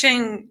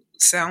 Blockchain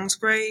sounds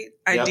great,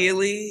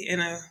 ideally in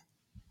a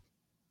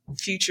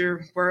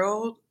future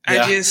world. I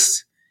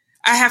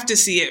have to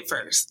see it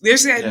first.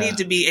 There's going to need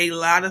to be a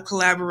lot of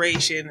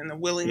collaboration and a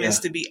willingness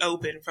to be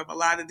open from a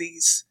lot of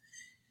these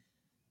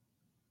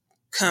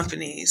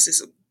companies,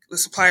 the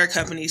supplier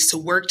companies, to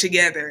work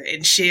together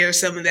and share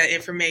some of that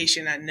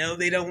information I know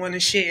they don't want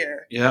to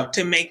share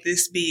to make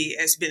this be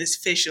as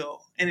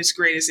beneficial and as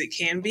great as it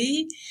can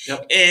be.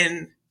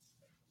 And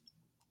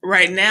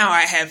right now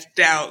I have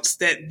doubts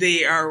that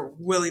they are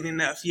willing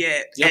enough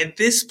yet at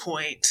this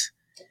point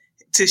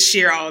to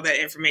share all of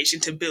that information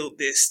to build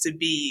this to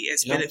be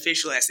as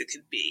beneficial as it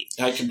could be.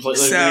 I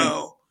completely agree.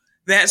 So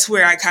that's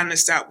where I kind of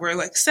stopped. Where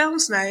like,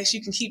 sounds nice.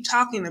 You can keep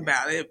talking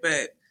about it,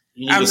 but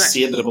you need to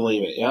see it to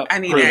believe it. Yep. I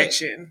need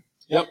action.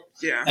 Yep.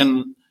 Yeah.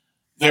 And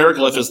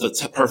Veriglyph is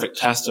the perfect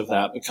test of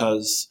that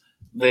because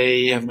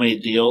they have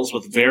made deals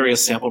with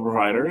various sample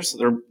providers.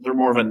 They're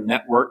more of a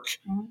network.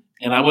 Mm-hmm.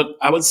 And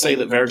I would say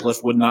that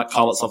Veriglyph would not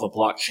call itself a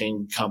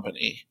blockchain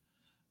company.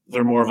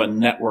 They're more of a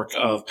network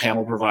of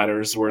panel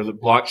providers where the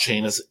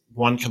blockchain is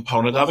one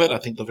component of it. I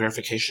think the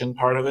verification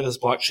part of it is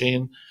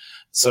blockchain.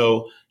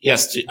 So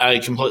yes, I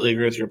completely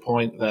agree with your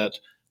point that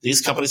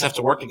these companies have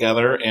to work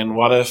together. And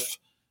what if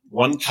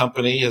one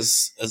company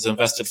has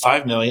invested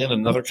 $5 million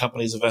and another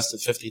company has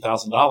invested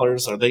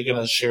 $50,000? Are they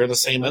going to share the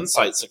same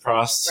insights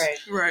across?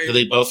 Right. Do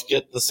they both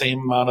get the same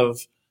amount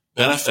of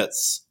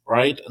benefits?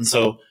 Right. And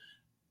so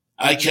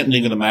I can't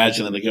even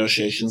imagine the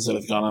negotiations that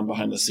have gone on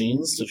behind the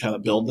scenes to kind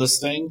of build this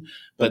thing.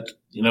 But,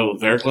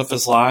 Veriglyph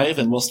is live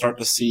and we'll start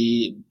to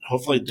see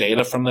hopefully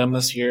data from them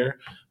this year.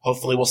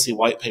 Hopefully we'll see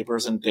white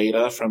papers and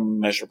data from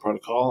Measure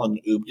Protocol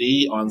and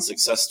UBD on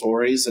success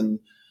stories. And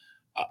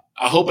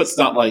I hope it's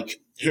not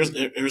like,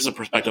 here's a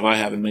perspective I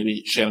have, and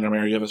maybe Shannon or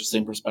Mary, you have the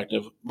same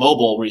perspective.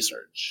 Mobile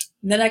research.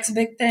 The next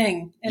big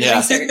thing in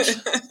research.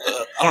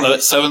 I don't know,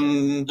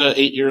 7 to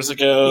 8 years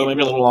ago,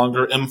 maybe a little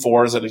longer,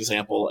 M4 as an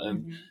example.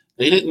 And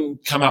they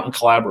didn't come out and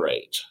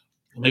collaborate.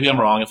 Maybe I'm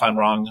wrong. If I'm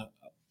wrong,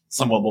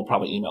 someone will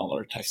probably email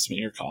or text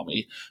me or call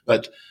me.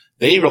 But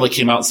they really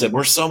came out and said,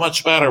 we're so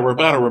much better. We're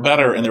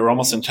better. And they were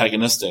almost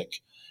antagonistic.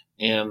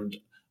 And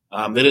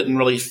they didn't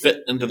really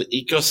fit into the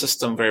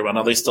ecosystem very well.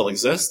 Now they still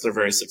exist. They're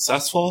very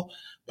successful.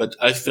 But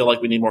I feel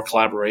like we need more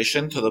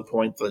collaboration to the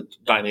point that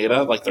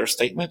Dynata, like their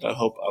statement, I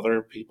hope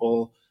other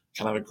people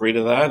kind of agree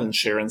to that and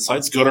share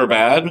insights, good or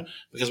bad,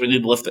 because we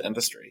need to lift the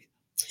industry.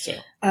 So,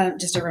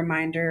 just a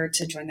reminder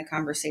to join the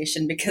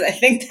conversation because I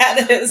think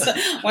that is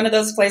one of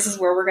those places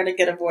where we're going to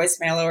get a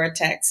voicemail or a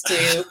text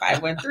to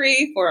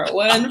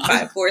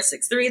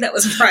 513-401-5463. That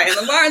was Brian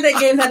Lamar that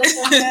gave that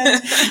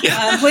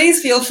attention.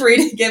 Please feel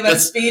free to give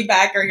us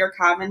feedback or your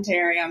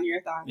commentary on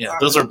your thoughts. Yeah,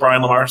 those are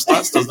Brian Lamar's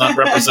thoughts. Does not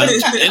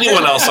represent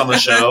anyone else on the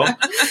show.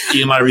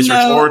 EMI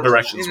research or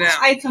directions. No.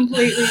 I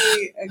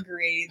completely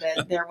agree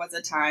that there was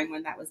a time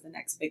when that was the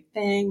next big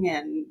thing,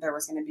 and there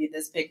was going to be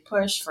this big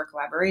push for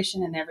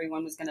collaboration, and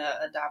everyone was going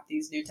to adopt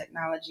these new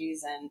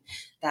technologies, and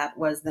that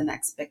was the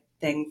next big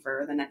thing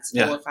for the next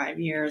 4 or 5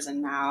 years.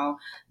 And now,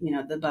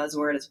 the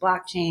buzzword is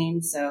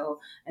blockchain. So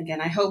again,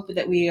 I hope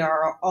that we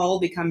are all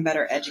become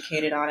better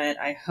educated on it.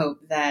 I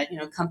hope that,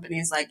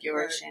 companies like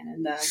yours,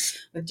 Shannon,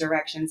 with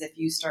directions, if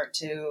you start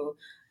to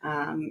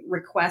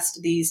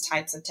request these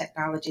types of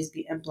technologies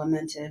be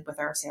implemented with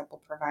our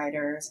sample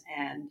providers,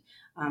 and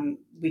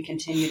we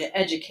continue to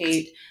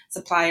educate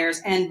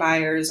suppliers and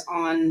buyers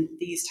on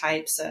these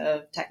types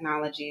of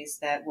technologies,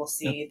 that we'll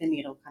see the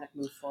needle kind of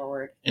move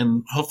forward.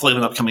 And hopefully in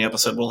an upcoming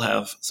episode, we'll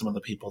have some of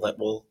the people that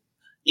will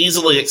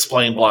easily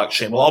explain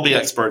blockchain. We'll all be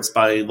experts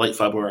by late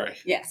February.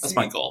 Yes. That's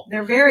my goal.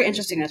 They're very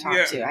interesting to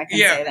talk to. I can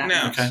say that.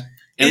 No. Okay.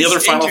 Any other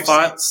final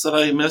thoughts that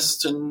I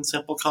missed in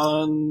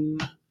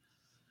SampleCon?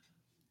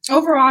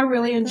 Overall, I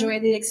really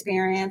enjoyed the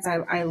experience.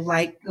 I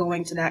like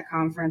going to that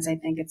conference. I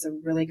think it's a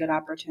really good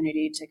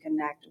opportunity to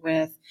connect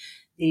with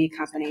the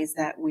companies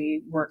that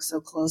we work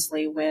so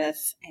closely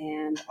with,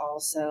 and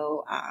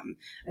also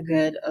a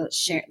good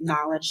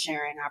knowledge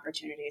sharing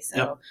opportunity.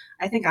 So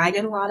I think I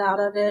get a lot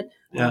out of it.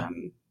 Yeah.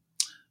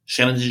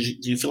 Shannon, do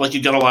you feel like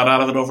you got a lot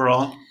out of it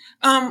overall?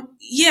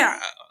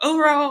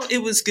 Overall,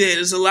 it was good. It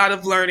was a lot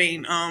of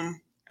learning.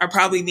 I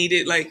probably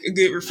needed like a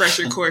good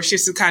refresher course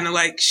just to kind of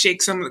like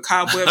shake some of the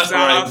cobwebs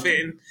off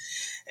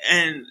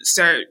and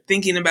start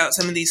thinking about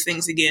some of these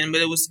things again.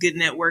 But it was good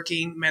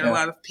networking, met a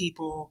lot of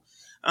people,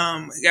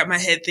 got my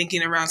head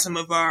thinking around some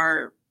of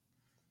our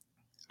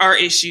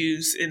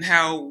issues and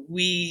how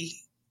we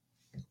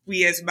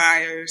as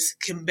buyers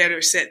can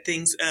better set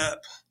things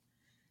up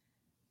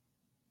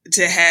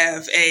to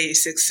have a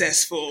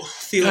successful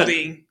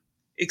fielding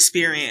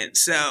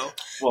experience. So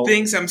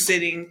things I'm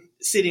sitting,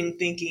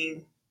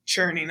 thinking,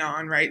 churning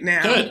on right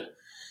now. Good.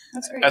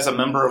 That's great. As a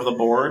member of the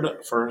board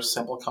for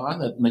SampleCon,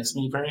 that makes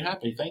me very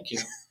happy. Thank you.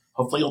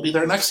 Hopefully you'll be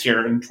there next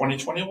year in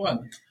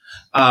 2021.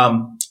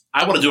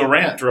 I want to do a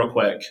rant real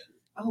quick.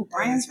 Oh,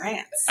 Brian's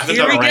rants. I haven't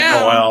done a rant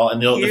in a while,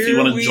 and if you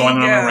want to join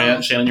me on a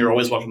rant, Shannon, you're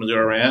always welcome to do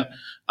a rant.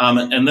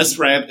 And this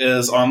rant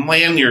is on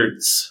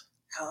lanyards.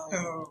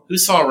 Oh. Who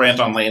saw a rant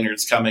on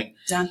lanyards coming?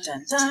 Dun,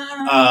 dun,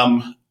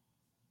 dun.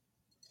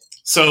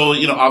 So,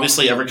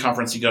 obviously every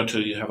conference you go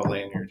to, you have a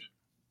lanyard.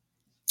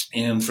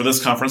 And for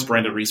this conference,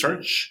 Branded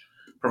Research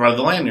provided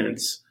the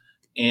lanyards.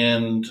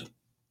 And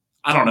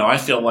I don't know, I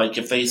feel like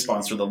if they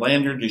sponsor the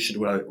lanyard, you should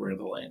wear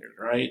the lanyard,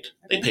 right?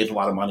 They paid a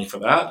lot of money for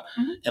that.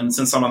 Mm-hmm. And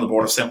since I'm on the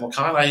board of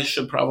SampleCon, I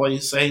should probably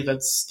say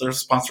that their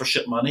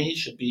sponsorship money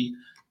should be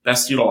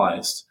best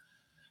utilized.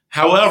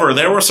 However,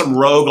 there were some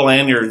rogue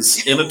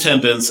lanyards in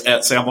attendance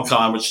at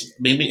SampleCon, which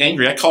made me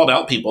angry. I called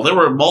out people. There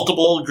were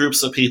multiple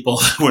groups of people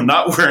who were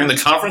not wearing the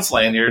conference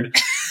lanyard.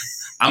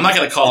 I'm not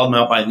going to call them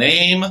out by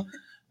name.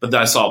 But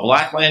then I saw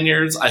black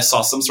lanyards. I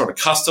saw some sort of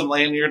custom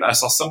lanyard. I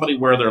saw somebody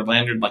wear their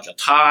lanyard like a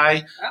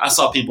tie. I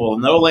saw people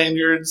with no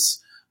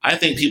lanyards. I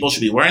think people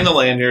should be wearing the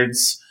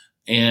lanyards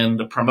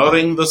and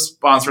promoting the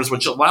sponsors,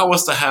 which allow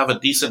us to have a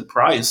decent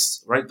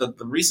price, right? The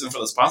reason for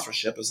the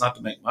sponsorship is not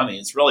to make money.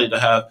 It's really to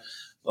have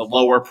a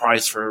lower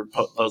price for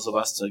those of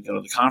us to go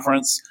to the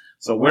conference.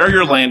 So wear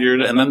your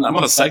lanyard, and then I'm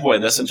going to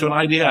segue this into an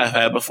idea I've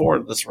had before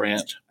this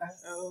rant.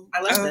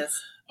 I love this.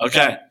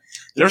 Okay.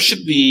 There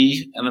should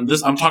be, and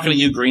this, I'm talking to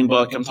you, Green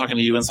Book, I'm talking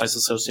to you, Insights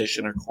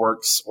Association or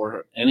Quirks,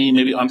 or any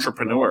maybe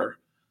entrepreneur.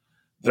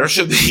 There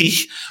should be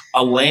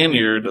a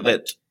lanyard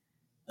that,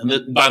 and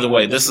that, by the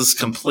way, this is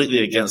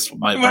completely against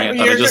my rant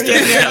that I just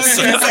did.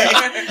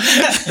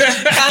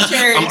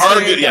 Contrary I'm to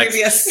arguing,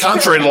 previous.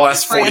 Contrary to the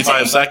last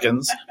 45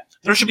 seconds,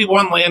 there should be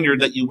one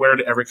lanyard that you wear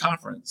to every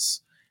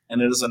conference.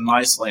 And it is a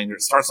nice lanyard.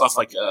 It starts off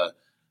like a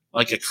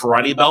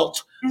karate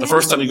belt. The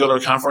first time you go to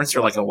a conference,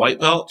 you're like a white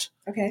belt.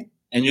 Okay.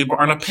 And you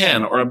earn a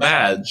pin or a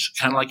badge,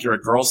 kind of like you're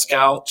a Girl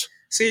Scout.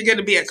 So you're going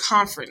to be a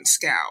conference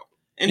scout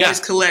and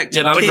just collect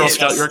not pins. a Girl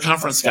Scout, you're a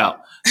conference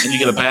scout. And you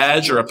get a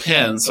badge or a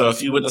pin. So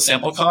if you went to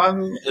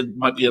SampleCon, it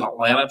might be an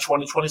Atlanta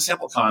 2020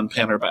 SampleCon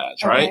pin or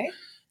badge, right? Okay.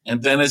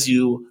 And then as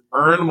you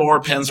earn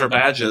more pins or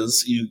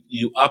badges,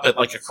 you up it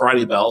like a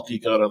karate belt. You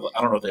go to,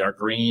 I don't know what they are,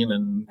 green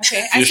and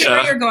Okay, I see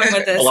where you're going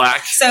with this.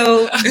 black.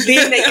 So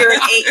being that you're an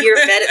 8-year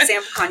vet at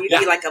SampleCon, you'd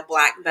be like a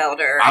black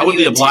belter. I would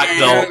be a black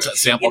belt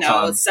at You know,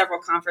 SampleCon.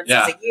 several conferences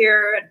a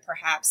year, and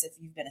perhaps if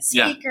you've been a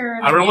speaker.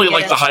 I really you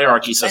like get the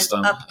hierarchy an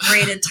system.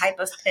 upgraded type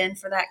of pin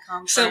for that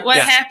conference. So what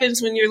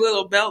happens when your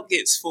little belt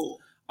gets full?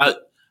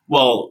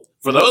 Well,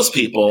 for those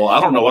people, I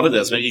don't know what it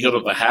is. Maybe you go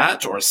to the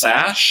hat or a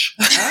sash,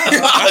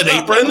 an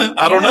apron.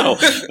 I don't know.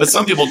 But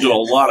some people do a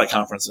lot of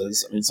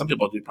conferences. I mean, some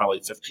people do probably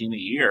 15 a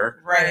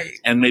year. Right.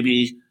 And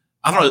maybe,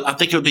 I don't know, I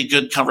think it would be a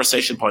good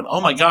conversation point. Oh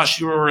my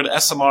gosh, you were at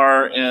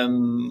SMR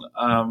in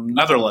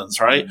Netherlands,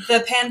 right?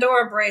 The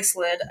Pandora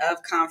bracelet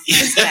of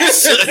conference.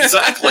 Yes,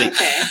 exactly.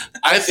 Okay.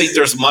 I think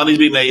there's money to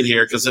be made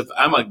here because if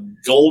I'm a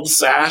gold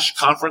sash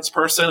conference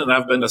person and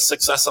I've been to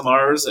 6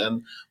 SMRs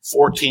and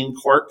 14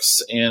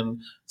 Quirks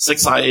and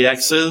 6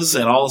 IAXs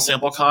and all the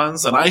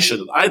SampleCons, then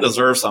I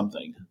deserve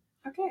something.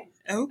 Okay.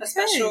 Okay. A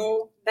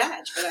special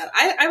badge for that.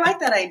 I like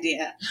that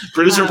idea.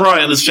 Producer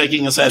Brian is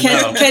shaking his head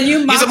no. Can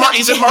you mock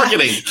He's in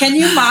marketing. Can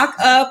you mock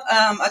up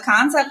a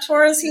concept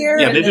for us here?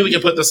 Yeah, maybe we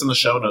can put this in the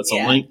show notes,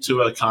 a link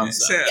to a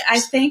concept. So, I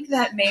think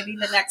that maybe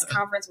the next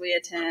conference we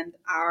attend,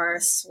 our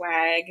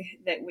swag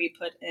that we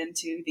put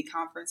into the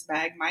conference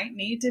bag might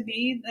need to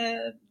be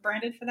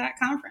branded for that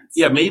conference.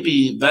 Yeah,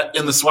 maybe that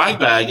in the swag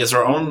bag is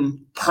our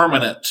own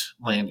permanent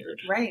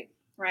lanyard. Right.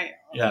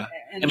 Yeah.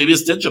 And maybe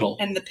it's digital.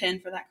 And the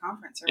pin for that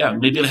conference. Yeah,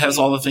 maybe it has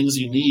all the things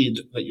you need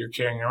that you're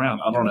carrying around.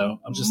 I don't know.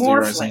 I'm just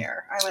more theorizing.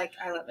 flair.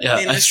 I love it. Yeah,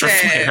 in the extra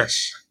flair.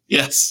 stash.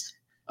 Yes.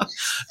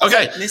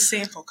 Okay. Miss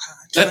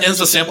SampleCon. That ends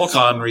the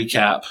SampleCon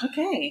recap.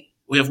 Okay.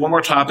 We have one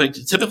more topic.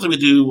 Typically, we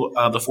do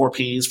the 4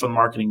 Ps from the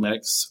marketing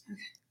mix.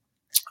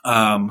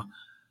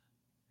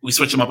 We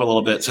switch them up a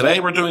little bit.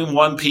 Today, we're doing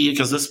 1 P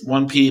because this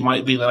 1 P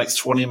might be the next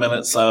 20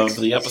 minutes of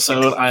the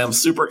episode. I am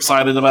super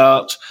excited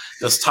about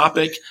this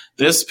topic.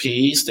 This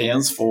P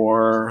stands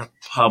for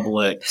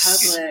Publix.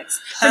 Publix.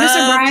 Producer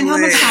Brian, how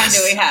much time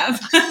do we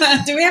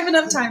have? Do we have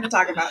enough time to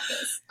talk about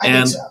this?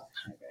 And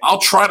I'll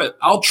try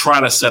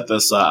to set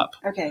this up.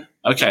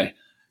 Okay.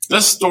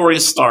 This story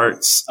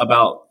starts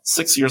about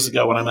 6 years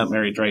ago when I met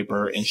Mary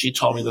Draper, and she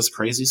told me this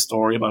crazy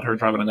story about her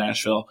driving to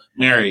Nashville.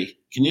 Mary,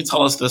 can you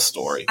tell us this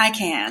story? I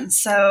can.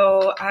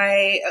 So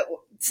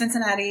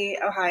Cincinnati,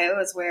 Ohio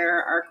is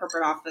where our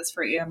corporate office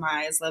for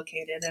EMI is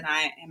located, and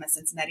I am a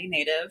Cincinnati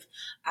native.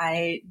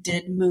 I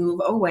did move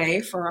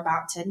away for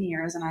about 10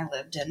 years, and I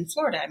lived in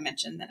Florida. I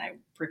mentioned that I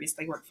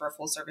previously worked for a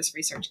full-service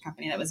research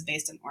company that was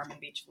based in Ormond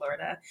Beach,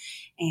 Florida.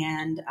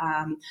 And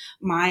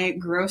my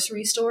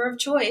grocery store of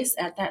choice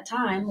at that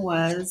time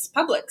was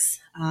Publix.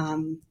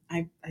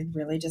 I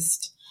really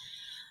just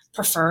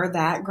prefer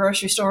that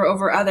grocery store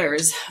over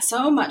others.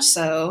 So much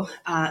so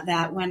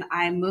that when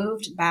I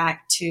moved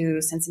back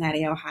to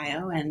Cincinnati,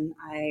 Ohio, and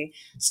I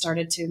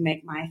started to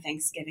make my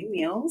Thanksgiving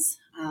meals,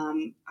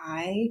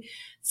 I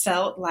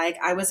felt like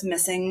I was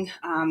missing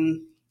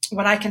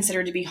what I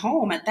considered to be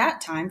home at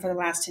that time for the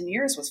last 10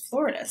 years was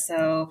Florida.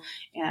 So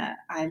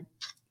I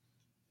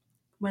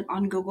went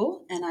on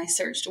Google and I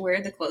searched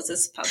where the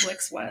closest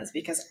Publix was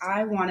because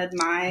I wanted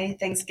my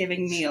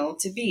Thanksgiving meal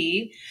to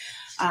be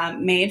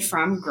made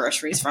from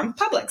groceries from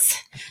Publix.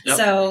 Yep.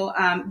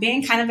 So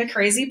being kind of a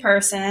crazy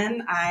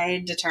person,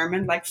 I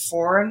determined like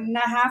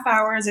 4.5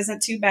 hours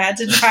isn't too bad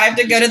to drive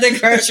to go to the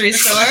grocery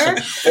store.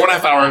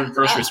 4.5 hour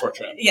grocery store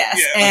trip.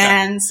 Yes.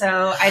 Yeah. And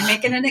so I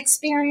make it an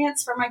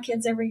experience for my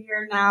kids every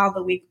year now.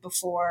 The week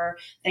before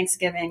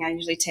Thanksgiving, I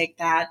usually take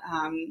that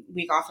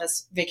week off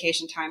as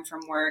vacation time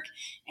from work,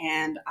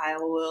 and I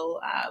will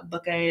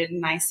book a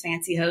nice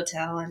fancy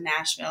hotel in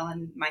Nashville,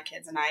 and my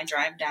kids and I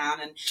drive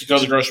down and to go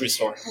to the grocery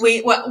store.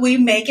 We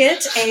make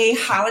it a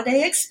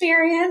holiday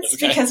experience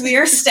because we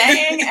are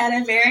staying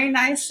at a very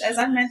nice, as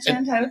I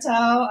mentioned,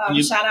 hotel.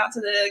 Shout out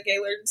to the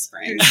Gaylord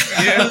Springs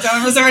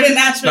Hotel Resort in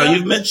Nashville. Now,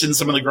 you've mentioned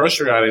some of the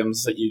grocery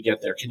items that you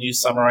get there. Can you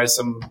summarize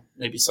some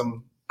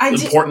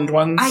important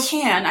ones? I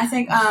can. I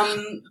think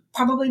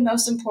probably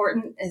most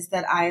important is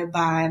that I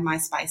buy my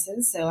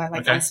spices. So I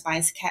like my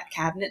spice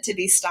cabinet to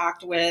be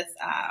stocked with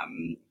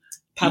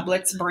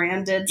Publix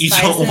branded spices.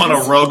 You don't want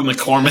a Rogue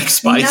McCormick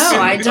spice? No,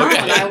 I don't.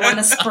 Okay. I want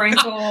to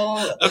sprinkle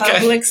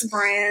Publix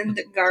brand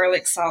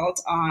garlic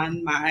salt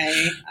on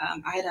my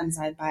items.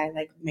 I buy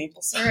like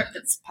maple syrup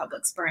that's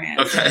Publix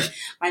brand. Okay.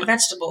 My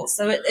vegetables.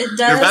 So it does.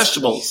 Your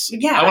vegetables.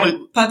 Yeah.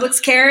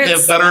 Publix carrots. They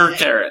have better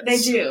carrots. They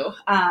do.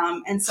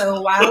 And so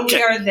while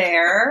we are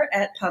there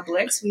at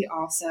Publix, we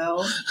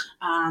also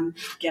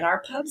get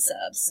our pub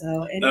subs.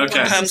 So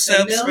pub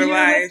subs for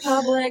life.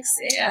 Publix.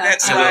 Yeah.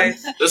 That's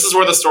life. This is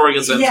where the story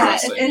gets interesting. Yeah.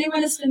 If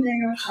anyone is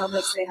familiar with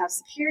Publix, they have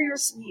Superior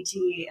Sweet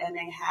Tea, and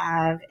they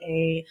have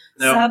a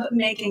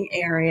sub-making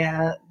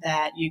area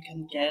that you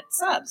can get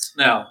subs.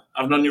 Now,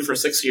 I've known you for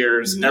 6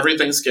 years. Mm-hmm. Every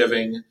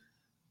Thanksgiving,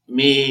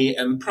 me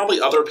and probably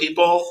other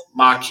people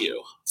mock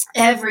you.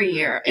 Every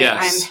year.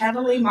 Yes. I'm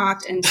heavily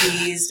mocked and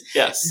teased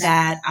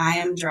that I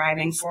am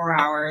driving 4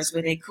 hours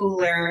with a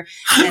cooler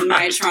in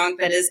my trunk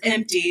that is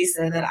empty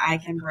so that I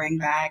can bring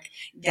back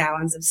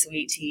gallons of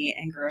sweet tea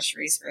and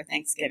groceries for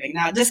Thanksgiving.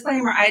 Now,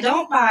 disclaimer, I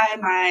don't buy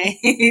my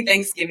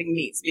Thanksgiving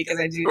meats because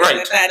I do know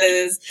that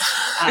is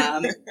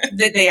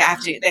that they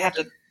have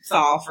to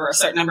thaw for a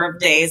certain number of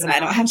days, and I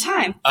don't have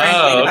time,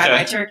 frankly, to buy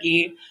my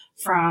turkey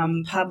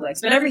from Publix,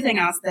 but everything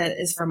else that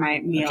is for my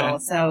meal. Okay.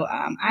 So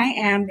I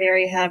am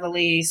very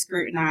heavily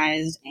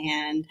scrutinized,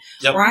 and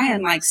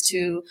Brian likes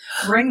to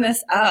bring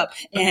this up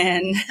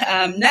in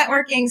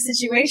networking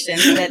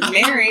situations that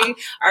Mary,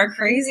 our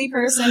crazy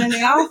person in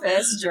the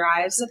office,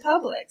 drives to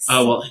Publix.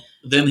 Oh, well,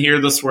 then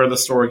this is where the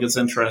story gets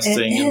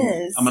interesting.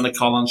 It is. I'm going to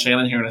call on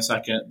Shannon here in a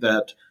second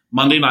that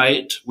Monday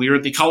night, we were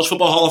at the College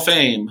Football Hall of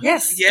Fame.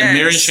 Yes. And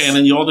Mary and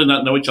Shannon, you all did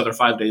not know each other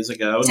 5 days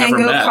ago. Tango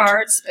never met.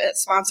 Cards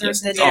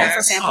sponsors the day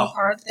for sample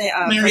cards.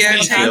 Mary,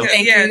 thank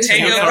you.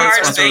 Tango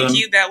Cards, thank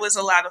you. That was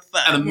a lot of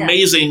fun. An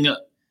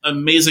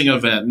amazing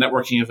event,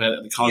 networking event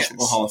at the College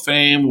Football Hall of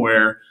Fame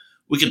where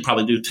we could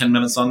probably do 10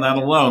 minutes on that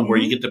alone, where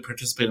you get to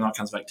participate in all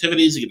kinds of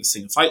activities. You get to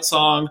sing a fight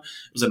song.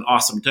 It was an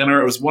awesome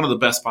dinner. It was one of the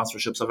best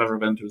sponsorships I've ever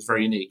been to. It was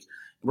very unique.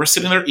 We're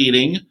sitting there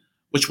eating,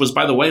 which was,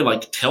 by the way,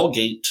 like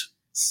tailgate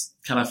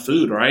kind of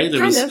food, right? It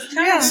was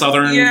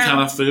Southern kind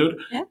of food.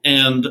 Yeah.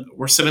 And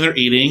we're sitting there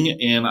eating,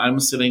 and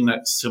I'm sitting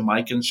next to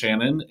Mike and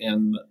Shannon,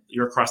 and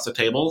you're across the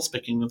table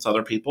speaking with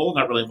other people,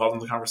 not really involved in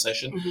the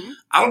conversation. Mm-hmm.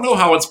 I don't know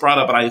how it's brought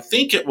up, but I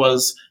think it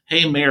was,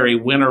 hey, Mary,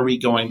 when are we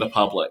going to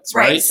Publix,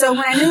 right? So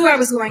when I knew I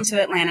was going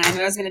to Atlanta, I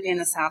knew I was going to be in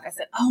the South, I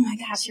said, oh my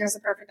gosh, here's a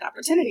perfect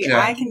opportunity.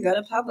 Yeah. I can go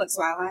to Publix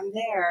while I'm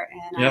there.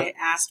 And I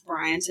asked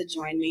Brian to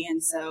join me.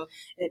 And so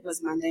it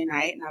was Monday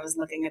night, and I was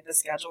looking at the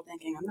schedule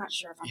thinking, I'm not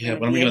sure if I'm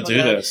going to be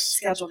able to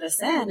schedule this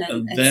in.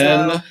 And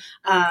then so,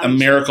 a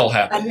miracle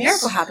happened. A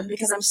miracle happened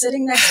because I'm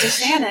sitting next to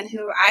Shannon,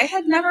 who I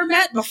had never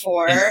met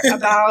before,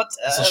 about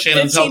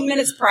 15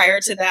 minutes prior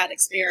to that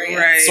experience.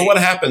 Right. So what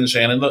happened,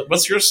 Shannon?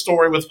 What's your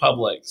story with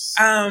Publix?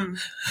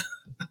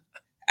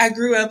 I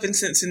grew up in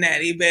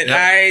Cincinnati, but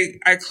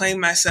I claim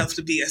myself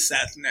to be a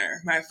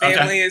Southerner. My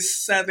family is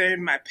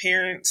Southern. My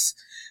parents,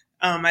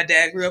 my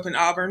dad grew up in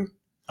Auburn.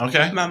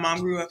 Okay. My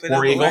mom grew up in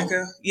War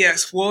Opelika.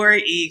 Yes, War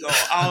Eagle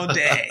all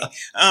day.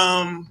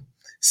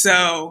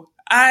 So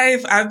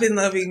I've been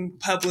loving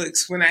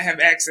Publix when I have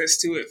access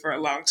to it for a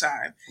long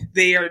time.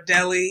 They are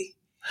deli,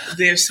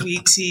 their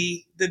sweet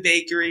tea, the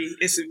bakery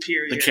is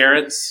superior. The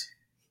carrots?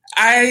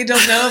 I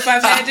don't know if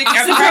I've had the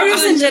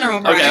produce in general.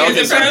 Okay.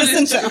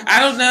 I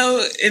don't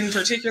know in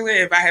particular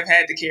if I have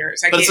had the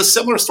carrots. But it's a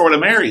similar story to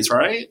Mary's,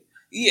 right?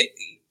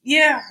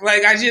 Yeah.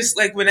 Like I just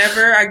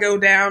whenever I go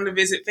down to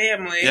visit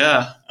family.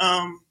 Yeah.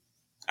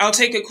 I'll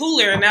take a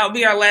cooler, and that'll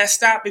be our last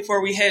stop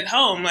before we head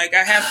home. Like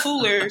I have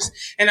coolers,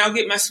 and I'll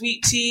get my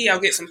sweet tea. I'll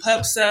get some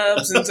pub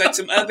subs and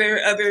some other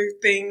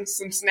things,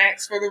 some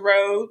snacks for the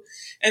road,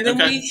 and then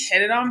we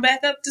headed on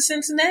back up to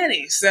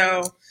Cincinnati.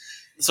 So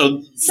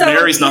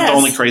Mary's not the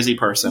only crazy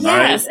person,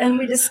 right? Yes, and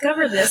we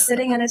discovered this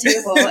sitting at a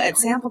table at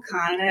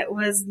SampleCon, and it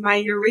was my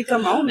eureka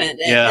moment.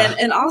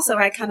 And also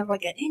I kind of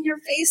like an in your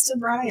face to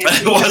Brian.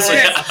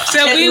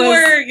 So we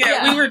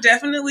were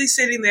definitely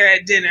sitting there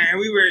at dinner, and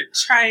we were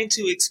trying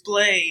to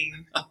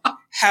explain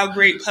how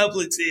great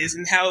Publix is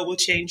and how it will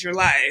change your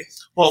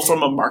life. Well,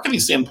 from a marketing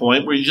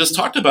standpoint, where you just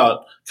talked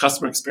about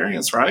customer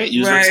experience, right?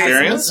 User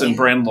experience and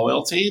brand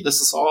loyalty. This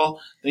is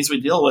all things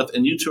we deal with,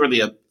 and you two are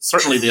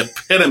certainly the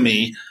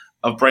epitome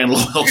of brand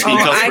loyalty,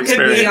 I could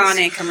experience. Be on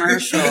a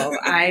commercial.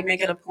 I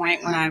make it a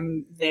point when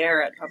I'm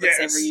there at Publix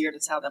every year to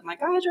tell them,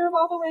 like, I drove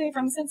all the way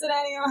from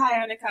Cincinnati,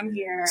 Ohio to come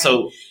here.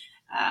 So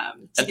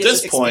at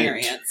this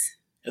point,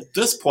 At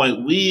this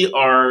point, we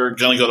are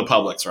going to go to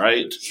Publix,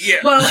 right? Yeah.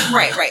 Well,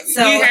 right.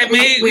 So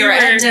we were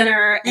at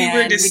dinner and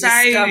we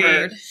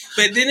discovered.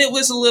 But then it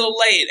was a little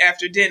late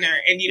after dinner.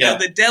 And,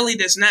 the deli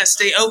does not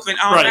stay open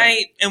all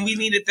night. And we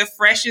needed the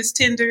freshest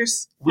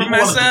tenders for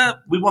my sub.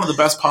 We wanted the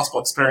best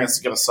possible experience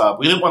to get a sub.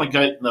 We didn't want to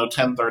get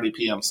 10:30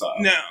 p.m. sub.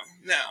 No.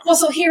 Well,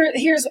 so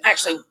here's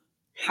actually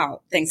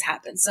how things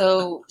happen.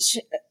 So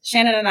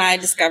Shannon and I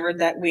discovered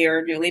that we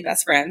are newly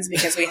best friends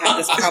because we have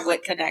this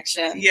public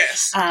connection.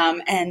 Yes.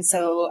 And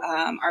so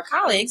our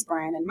colleagues,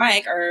 Brian and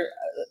Mike, are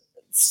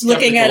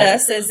looking at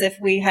us as if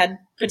we had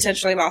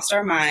potentially lost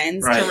our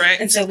minds. Right.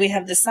 Correct. And so we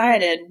have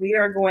decided we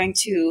are going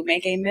to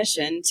make a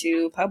mission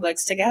to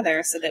Publix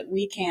together so that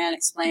we can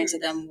explain to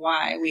them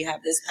why we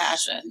have this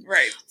passion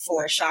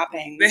for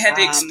shopping. They had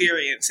to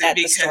experience it at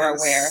because the store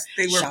where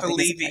they were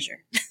believing.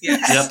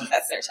 Yes.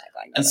 That's their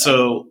tagline. And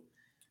so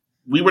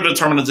we were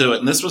determined to do it.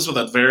 And this was with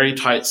a very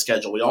tight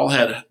schedule. We all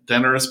had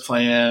dinners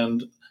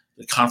planned,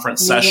 the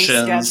conference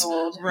sessions,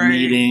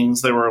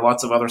 meetings. There were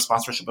lots of other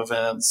sponsorship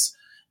events.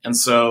 And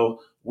so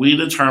we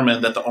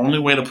determined that the only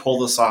way to pull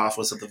this off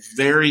was at the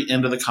very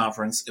end of the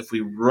conference. If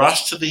we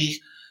rushed to the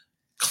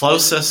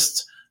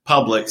closest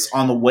Publix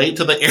on the way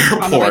to the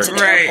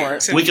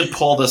airport, we could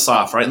pull this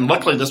off, right? And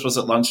luckily this was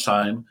at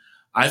lunchtime.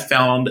 I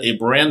found a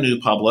brand new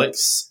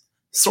Publix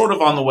sort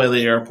of on the way to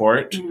the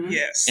airport. Mm-hmm.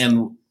 Yes.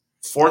 And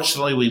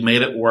fortunately, we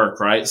made it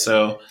work, right?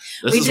 So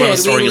this is where the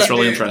story gets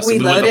really interesting.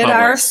 We loaded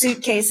our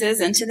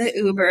suitcases into the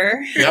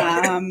Uber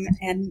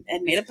and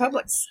made a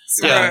Publix.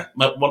 So. Yeah.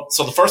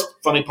 So the first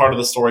funny part of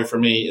the story for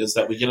me is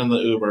that we get in the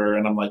Uber,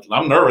 and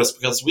I'm nervous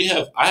because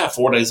I have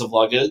 4 days of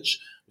luggage.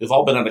 We've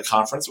all been at a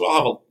conference. We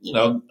all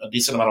have a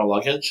decent amount of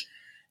luggage.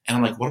 And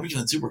I'm like, what are we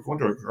going to do? We're going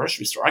to a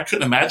grocery store. I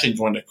couldn't imagine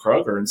going to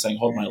Kroger and saying,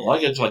 hold my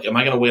luggage. Like, am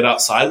I going to wait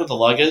outside with the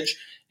luggage?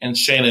 And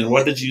Shannon,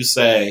 what did you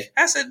say?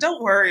 I said,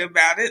 don't worry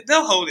about it.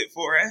 They'll hold it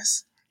for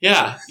us.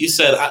 Yeah. You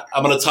said,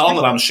 I'm going to tell them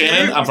that I'm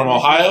Shannon. I'm from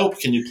Ohio.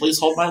 Can you please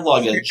hold my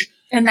luggage?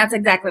 And that's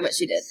exactly what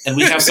she did. And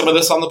we have some of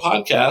this on the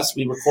podcast.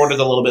 We recorded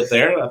a little bit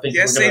there. I think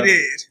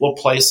we'll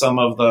play some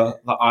of the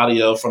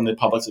audio from the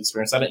Publix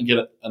experience. I didn't get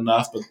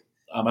enough, but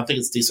I think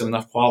it's decent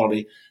enough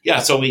quality. Yeah.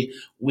 So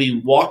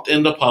we walked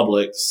into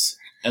Publix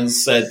and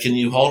said, can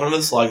you hold on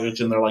this luggage?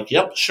 And they're like,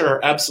 yep, sure,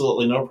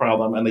 absolutely, no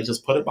problem. And they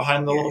just put it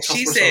behind the little customer.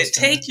 She said,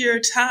 take your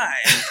time.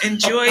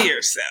 Enjoy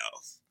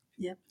yourself.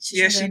 Yep. She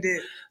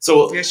did.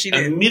 So she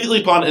did.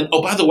 Immediately upon, and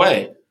by the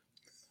way,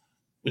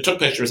 we took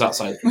pictures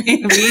outside. When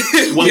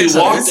we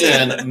walked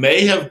in,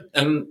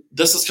 and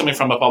this is coming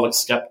from a Publix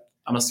skeptic.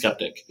 I'm a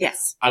skeptic.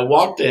 Yes. I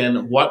walked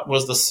in. What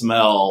was the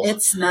smell?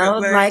 It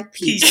smelled like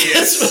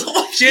peaches.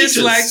 Just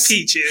like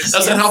peaches.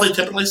 Is that how they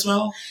typically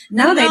smell?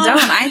 No, they don't.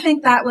 I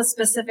think that was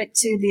specific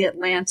to the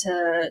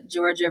Atlanta,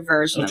 Georgia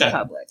version of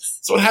Publix.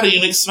 So it had a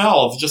unique smell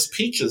of just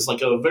peaches,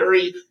 like a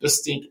very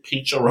distinct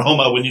peach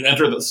aroma when you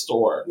enter the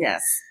store.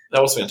 Yes.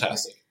 That was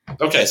fantastic.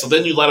 Okay, so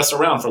then you led us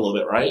around for a little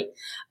bit, right?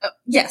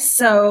 Yes.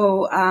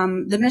 So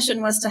the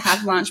mission was to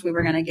have lunch. We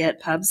were going to get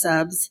pub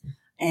subs.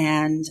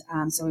 And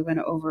so we went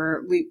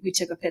over, we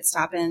took a pit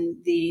stop in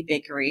the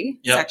bakery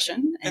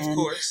section. And of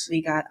course.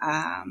 We got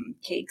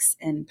cakes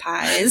and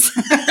pies,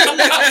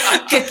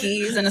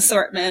 cookies, an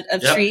assortment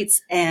of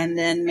treats, and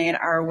then made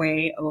our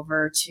way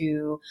over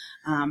to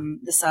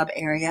the sub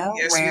area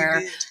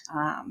where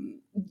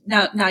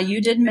now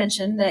you did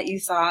mention that you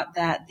thought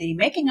that the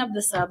making of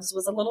the subs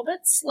was a little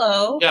bit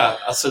slow. Yeah,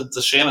 I said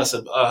to Shannon,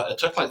 it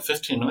took like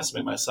 15 minutes to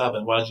make my sub,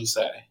 and what did you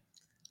say?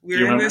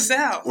 We're in the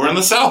South. We're in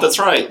the South. That's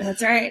right.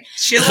 That's right.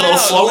 Chill a little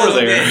slower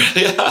there.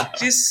 Yeah.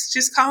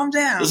 Just calm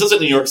down. This isn't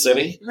New York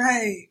City.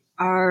 Right.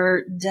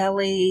 Our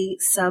deli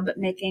sub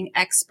making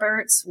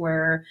experts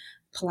were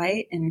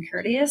polite and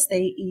courteous.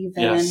 They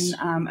even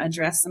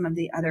addressed some of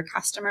the other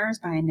customers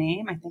by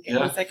name. I think it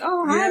was like,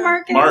 "Oh, hi,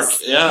 Marcus."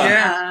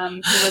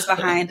 Mark, who was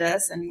behind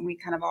us, and we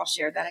kind of all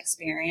shared that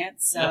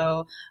experience.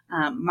 So,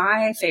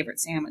 my favorite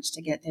sandwich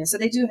to get there. So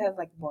they do have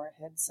like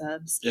boarhead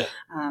subs,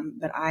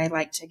 but I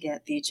like to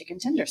get the chicken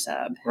tender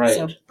sub. Right.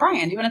 So,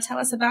 Brian, do you want to tell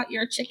us about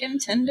your chicken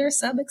tender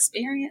sub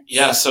experience?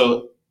 Yeah.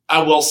 So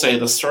I will say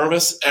the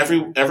service,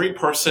 every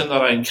person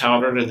that I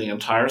encountered in the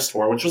entire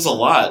store, which was a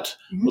lot,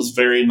 was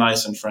very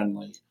nice and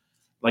friendly.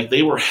 Like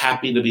they were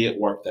happy to be at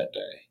work that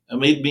day. It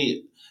made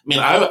me,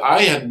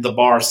 I had the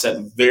bar set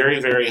very,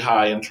 very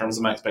high in terms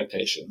of my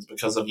expectations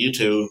because of you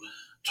two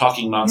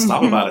talking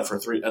nonstop about it for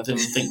 3. I didn't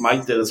think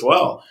Mike did as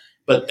well,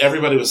 but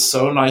everybody was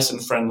so nice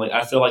and friendly.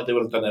 I feel like they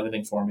would have done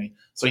anything for me.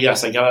 So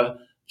yes, I got a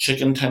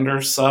chicken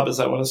tender sub. Is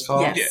that what it's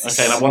called? Yes.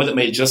 Okay. And I wanted it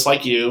made just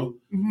like you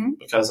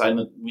because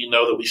we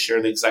know that we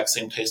share the exact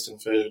same taste in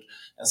food.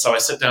 And so I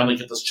sit down and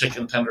get this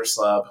chicken tender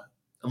sub.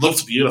 It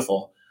looks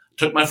beautiful.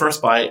 Took my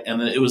first bite,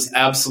 and then it was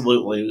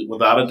absolutely,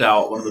 without a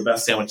doubt, one of the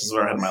best sandwiches I've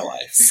ever had in my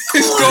life.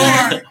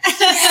 Score!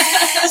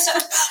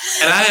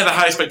 And I had a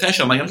high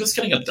expectation. I'm like, I'm just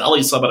getting a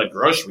deli sub at a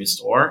grocery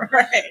store.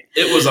 Right.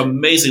 It was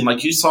amazing.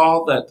 Like you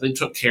saw that they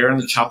took care in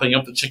the chopping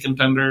up the chicken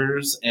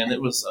tenders, and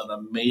it was an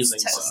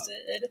amazing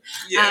toasted.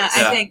 Yes.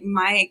 I think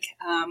Mike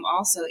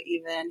also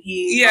he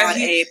brought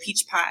a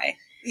peach pie.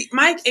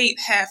 Mike ate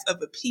half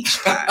of a peach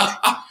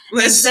pie.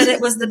 Said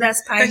it was the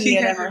best pie he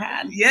had ever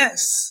had.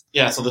 Yes.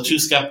 Yeah, so the two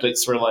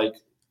skeptics were like,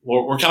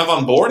 we're kind of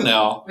on board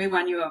now. We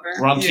won you over.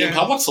 We're on Team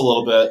Publix a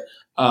little bit.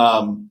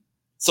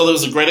 So it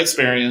was a great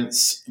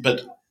experience,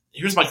 but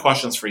here's my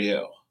questions for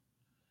you.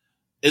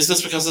 Is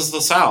this because this is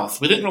the South?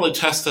 We didn't really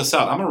test this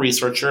out. I'm a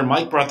researcher.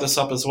 Mike brought this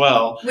up as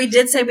well. We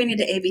did say we need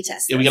to A/B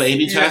test this. Yeah, we got to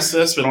A/B test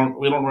this. We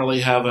don't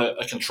really have a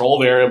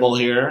control variable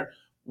here.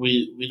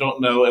 We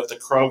don't know if the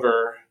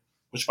Kroger,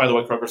 which by the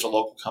way, Kroger's a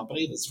local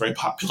company that's very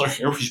popular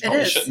here. We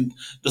probably shouldn't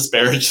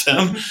disparage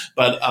them.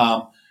 But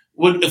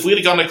if we'd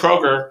have gone to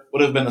Kroger,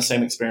 would it have been the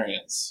same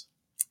experience?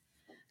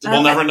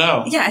 We'll never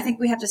know. Yeah, I think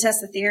we have to test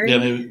the theory. Yeah,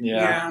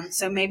 maybe,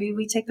 So maybe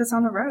we take this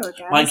on the road,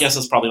 guys. My guess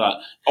is probably not.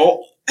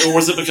 Oh, or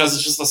was it because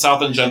it's just the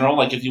South in general?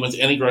 Like if you went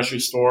to any grocery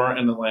store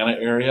in the Atlanta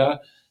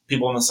area,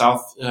 people in the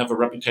South have a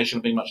reputation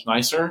of being much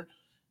nicer.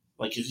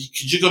 Like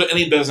could you go to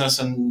any business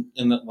in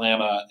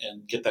Atlanta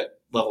and get that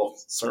level of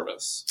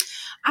service?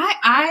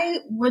 I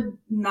would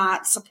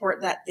not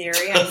support that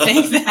theory. I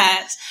think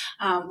that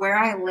where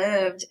I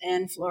lived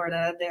in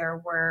Florida,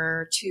 there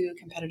were two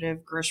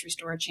competitive grocery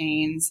store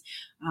chains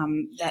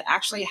that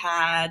actually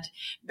had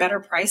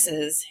better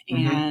prices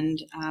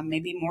and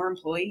maybe more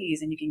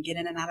employees, and you can get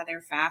in and out of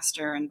there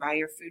faster and buy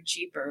your food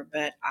cheaper.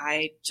 But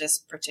I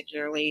just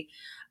particularly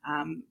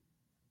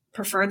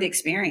prefer the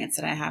experience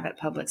that I have at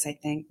Publix. I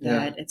think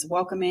that it's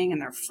welcoming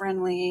and they're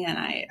friendly, and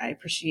I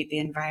appreciate the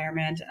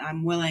environment.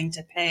 I'm willing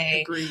to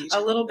pay a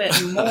little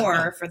bit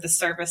more for the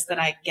service that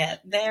I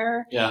get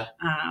there. Yeah.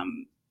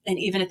 And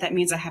even if that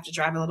means I have to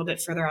drive a little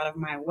bit further out of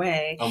my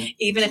way,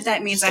 even if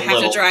that means I have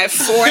little. to drive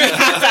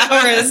 4.5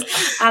 hours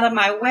out of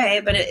my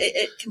way, but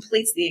it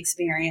completes the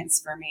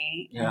experience for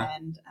me. Yeah.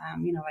 And,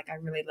 like I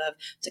really love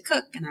to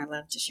cook and I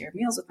love to share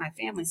meals with my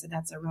family. So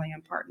that's a really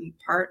important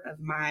part of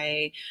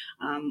my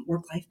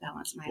work-life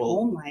balance, my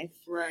home life.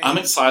 Right. I'm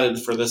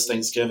excited for this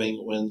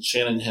Thanksgiving when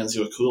Shannon hands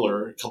you a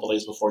cooler a couple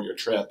days before your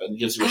trip and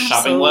gives you a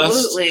shopping list.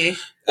 Absolutely.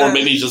 Or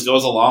maybe he just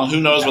goes along. Who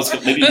knows what's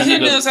going to maybe who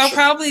knows? I'll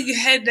probably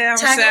head down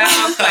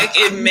south like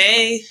in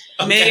May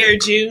or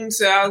June.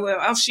 So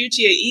I'll shoot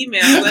you an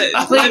email.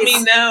 Let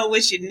me know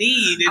what you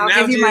need. And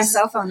I'll give you my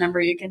cell phone number.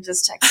 You can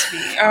just text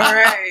me. All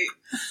right.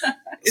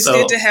 It's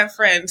good to have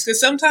friends, because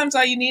sometimes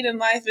all you need in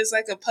life is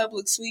like a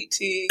Publix sweet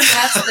tea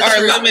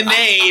or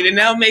lemonade, and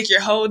that'll make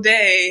your whole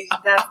day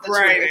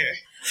brighter.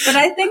 But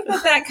I think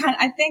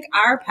I think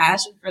our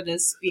passion for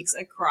this speaks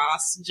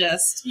across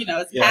just,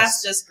 it's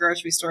past just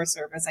grocery store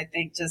service. I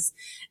think just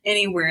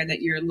anywhere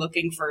that you're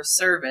looking for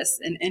service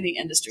in any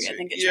industry, I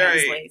think it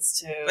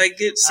translates to like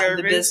good service.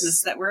 The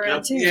business that we're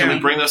in too. Can we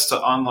bring this to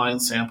online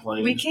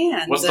sampling? We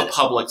can. What's the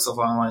Publix of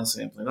online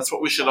sampling? That's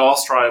what we should all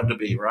strive to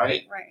be,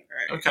 right? Right.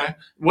 Okay.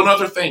 One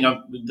other thing I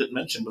didn't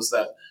mention was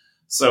that,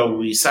 so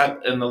we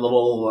sat in the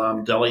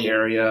little deli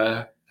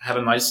area, had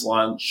a nice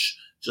lunch,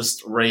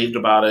 just raved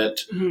about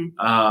it.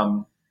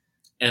 Mm-hmm.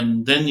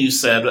 And then you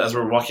said, as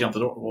we were walking out the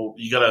door, well,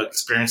 you got to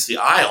experience the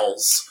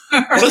aisles.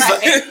 What is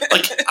that?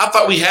 Like, I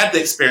thought we had the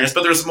experience,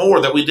 but there's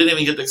more that we didn't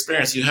even get to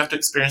experience. You have to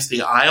experience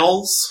the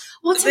aisles.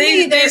 Well,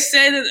 they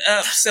set it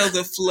up so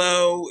the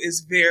flow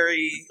is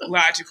very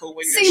logical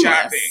when you're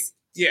shopping.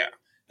 Yeah.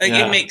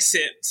 It makes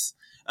sense.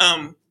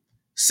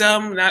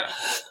 Some of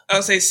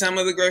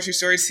the grocery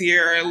stores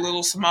here are a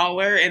little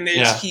smaller, and they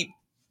just keep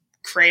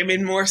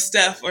cramming more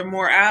stuff or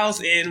more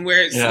aisles in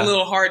where it's a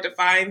little hard to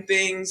find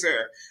things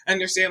or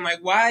understand, like,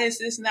 why is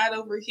this not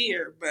over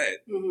here?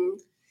 But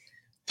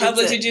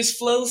Publix, it just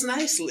flows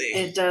nicely.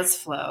 It does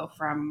flow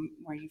from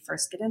where you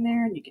first get in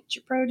there and you get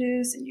your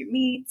produce and your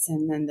meats,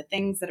 and then the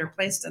things that are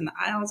placed in the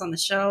aisles on the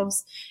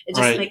shelves. It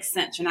just makes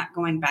sense. You're not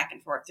going back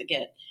and forth to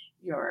get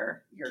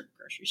your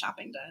grocery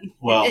shopping done.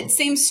 Well, it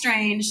seems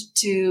strange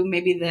to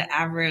maybe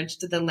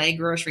to the lay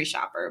grocery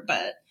shopper,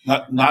 but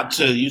not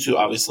to you two,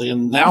 obviously,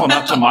 and now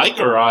not to Mike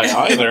or I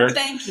either.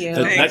 Thank you.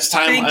 Next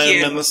time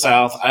I'm in the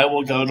South, I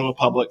will go to a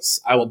Publix.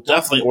 I will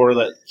definitely order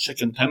that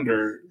chicken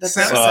tender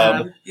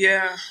sub.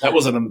 Yeah, that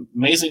was an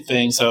amazing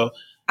thing. So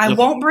I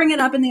won't bring it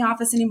up in the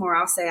office anymore.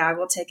 I'll say I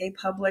will take a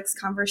Publix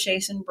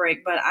conversation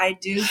break, but I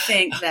do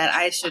think that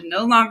I should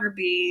no longer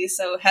be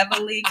so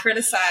heavily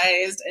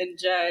criticized and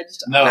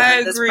judged. No, I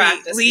agree.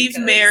 Leave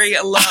Mary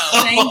alone.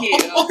 Thank you.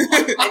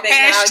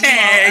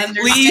 Hashtag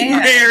leave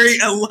Mary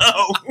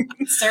alone.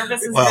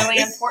 Service is really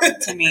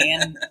important to me,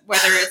 and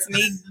whether it's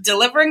me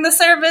delivering the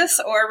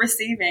service or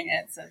receiving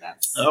it. So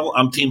that's. Oh,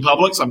 I'm Team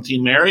Publix. I'm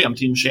Team Mary. I'm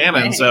Team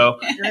Shannon. So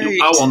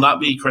I will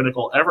not be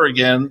critical ever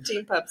again.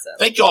 Team Pubsub.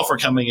 Thank you all for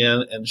coming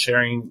in and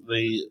sharing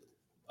the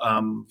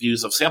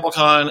views of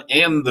SampleCon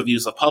and the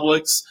views of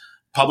Publix.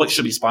 Publix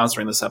should be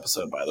sponsoring this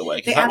episode, by the way,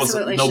 because that was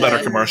no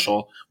better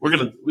commercial.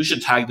 We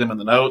should tag them in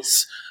the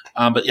notes.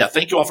 But yeah,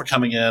 thank you all for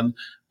coming in.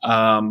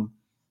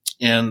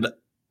 And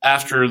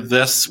after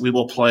this, we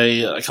will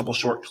play a couple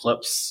short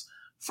clips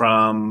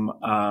from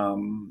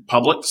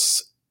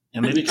Publix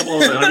and maybe a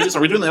couple of interviews.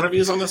 Are we doing the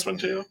interviews on this one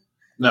too?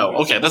 No,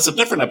 okay, that's a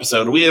different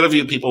episode. We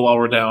interviewed people while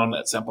we're down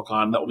at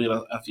SampleCon. That will be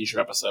a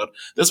future episode.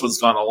 This one's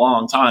gone a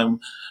long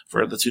time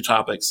for the two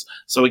topics.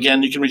 So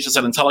again, you can reach us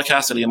at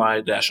Intellicast at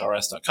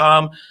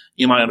emi-rs.com,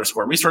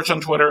 EMI_research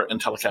on Twitter,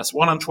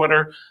 Intellicast1 on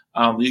Twitter.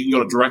 You can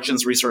go to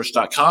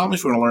directionsresearch.com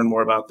if you want to learn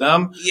more about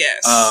them.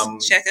 Yes.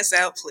 Check us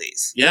out,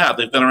 please. Yeah,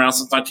 they've been around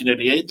since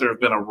 1988. They've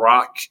been a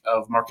rock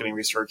of marketing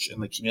research in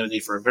the community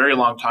for a very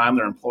long time.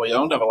 They're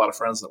employee-owned. I have a lot of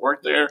friends that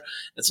work there.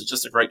 It's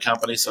just a great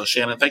company. So,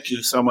 Shannon, thank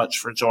you so much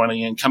for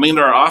joining and coming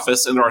into our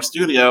office, into our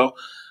studio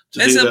to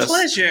do this. It's a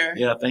pleasure.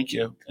 Yeah, thank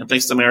you. And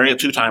thanks to Mary, a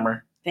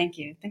two-timer. Thank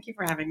you. Thank you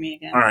for having me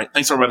again. All right.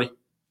 Thanks, everybody.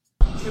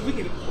 If we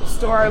can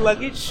store our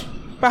luggage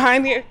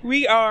behind here.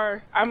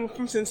 I'm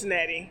from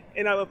Cincinnati,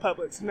 and I love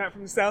Publix. I'm not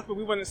from the South, but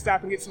we wanted to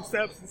stop and get some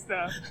subs and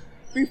stuff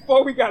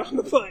before we got on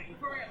the plane.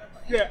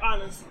 Yeah,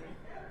 honestly.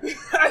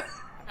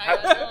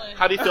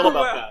 How do you feel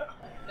about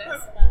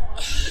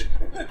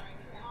that?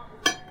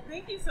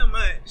 Thank you so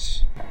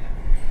much.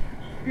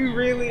 We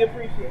really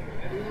appreciate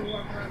it.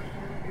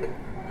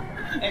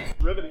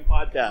 Riveting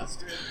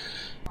podcast.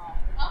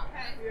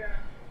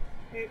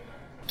 Okay.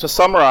 To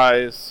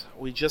summarize,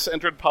 we just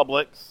entered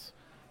Publix,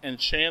 and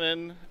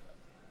Shannon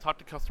talked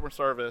to customer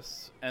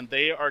service, and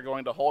they are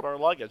going to hold our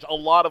luggage, a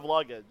lot of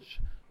luggage,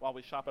 while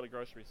we shop at a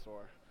grocery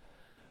store.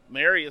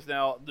 Mary is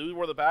now, knew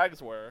where the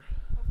bags were. Of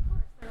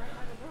course, they're right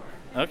by the door.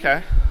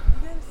 Okay.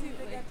 You gotta see if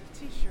they got the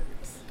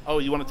t-shirts. Oh,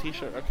 you want a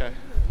t-shirt? Okay.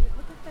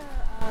 Look at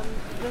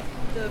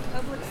the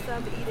Publix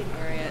sub eating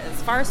area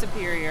is far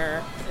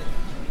superior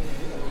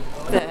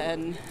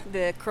than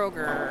the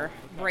Kroger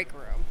break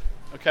room.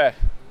 Okay.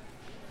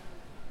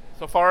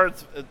 So far,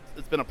 it's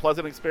been a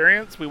pleasant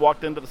experience. We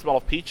walked into the smell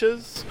of peaches.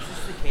 Is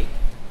this the cake?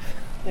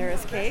 There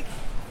is cake.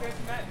 There's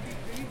not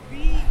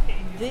the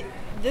cake.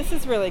 This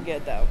is really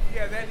good, though.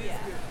 Yeah, that is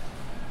good.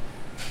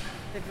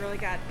 They've really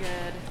got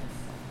good.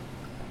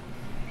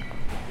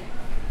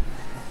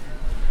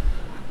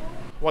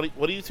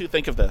 What do you two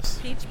think of this?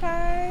 Peach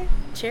pie,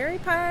 cherry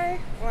pie.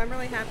 Well, I'm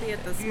really happy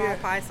at the small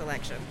pie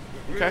selection.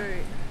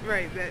 Okay.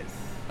 Right. That's.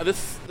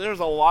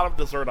 There's a lot of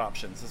dessert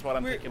options. Is what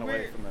I'm taking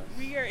away from this.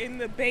 We are in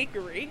the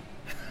bakery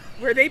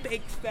where they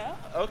bake stuff.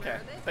 Okay.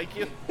 Thank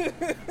you.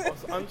 I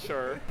was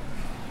unsure.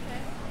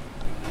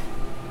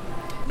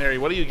 Mary,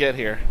 what do you get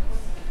here?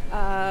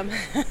 I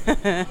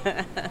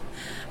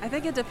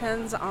think it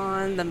depends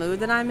on the mood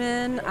that I'm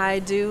in. I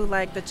do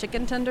like the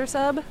chicken tender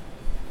sub.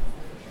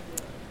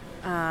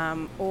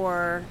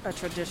 Or a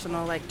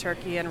traditional like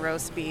turkey and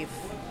roast beef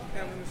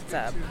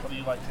sub. What do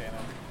you like, Shannon?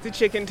 The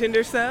chicken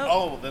tender sub?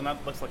 Oh, then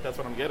that looks like that's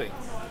what I'm getting.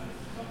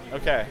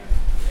 Okay.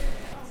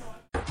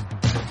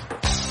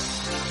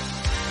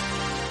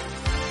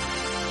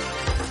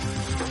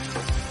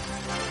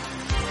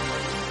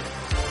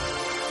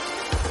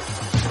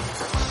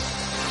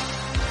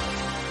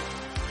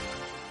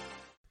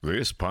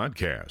 This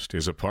podcast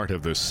is a part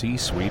of the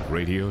C-Suite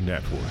Radio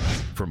Network.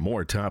 For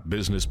more top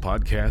business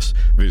podcasts,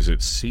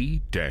 visit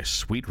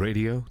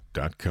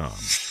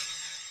c-suiteradio.com.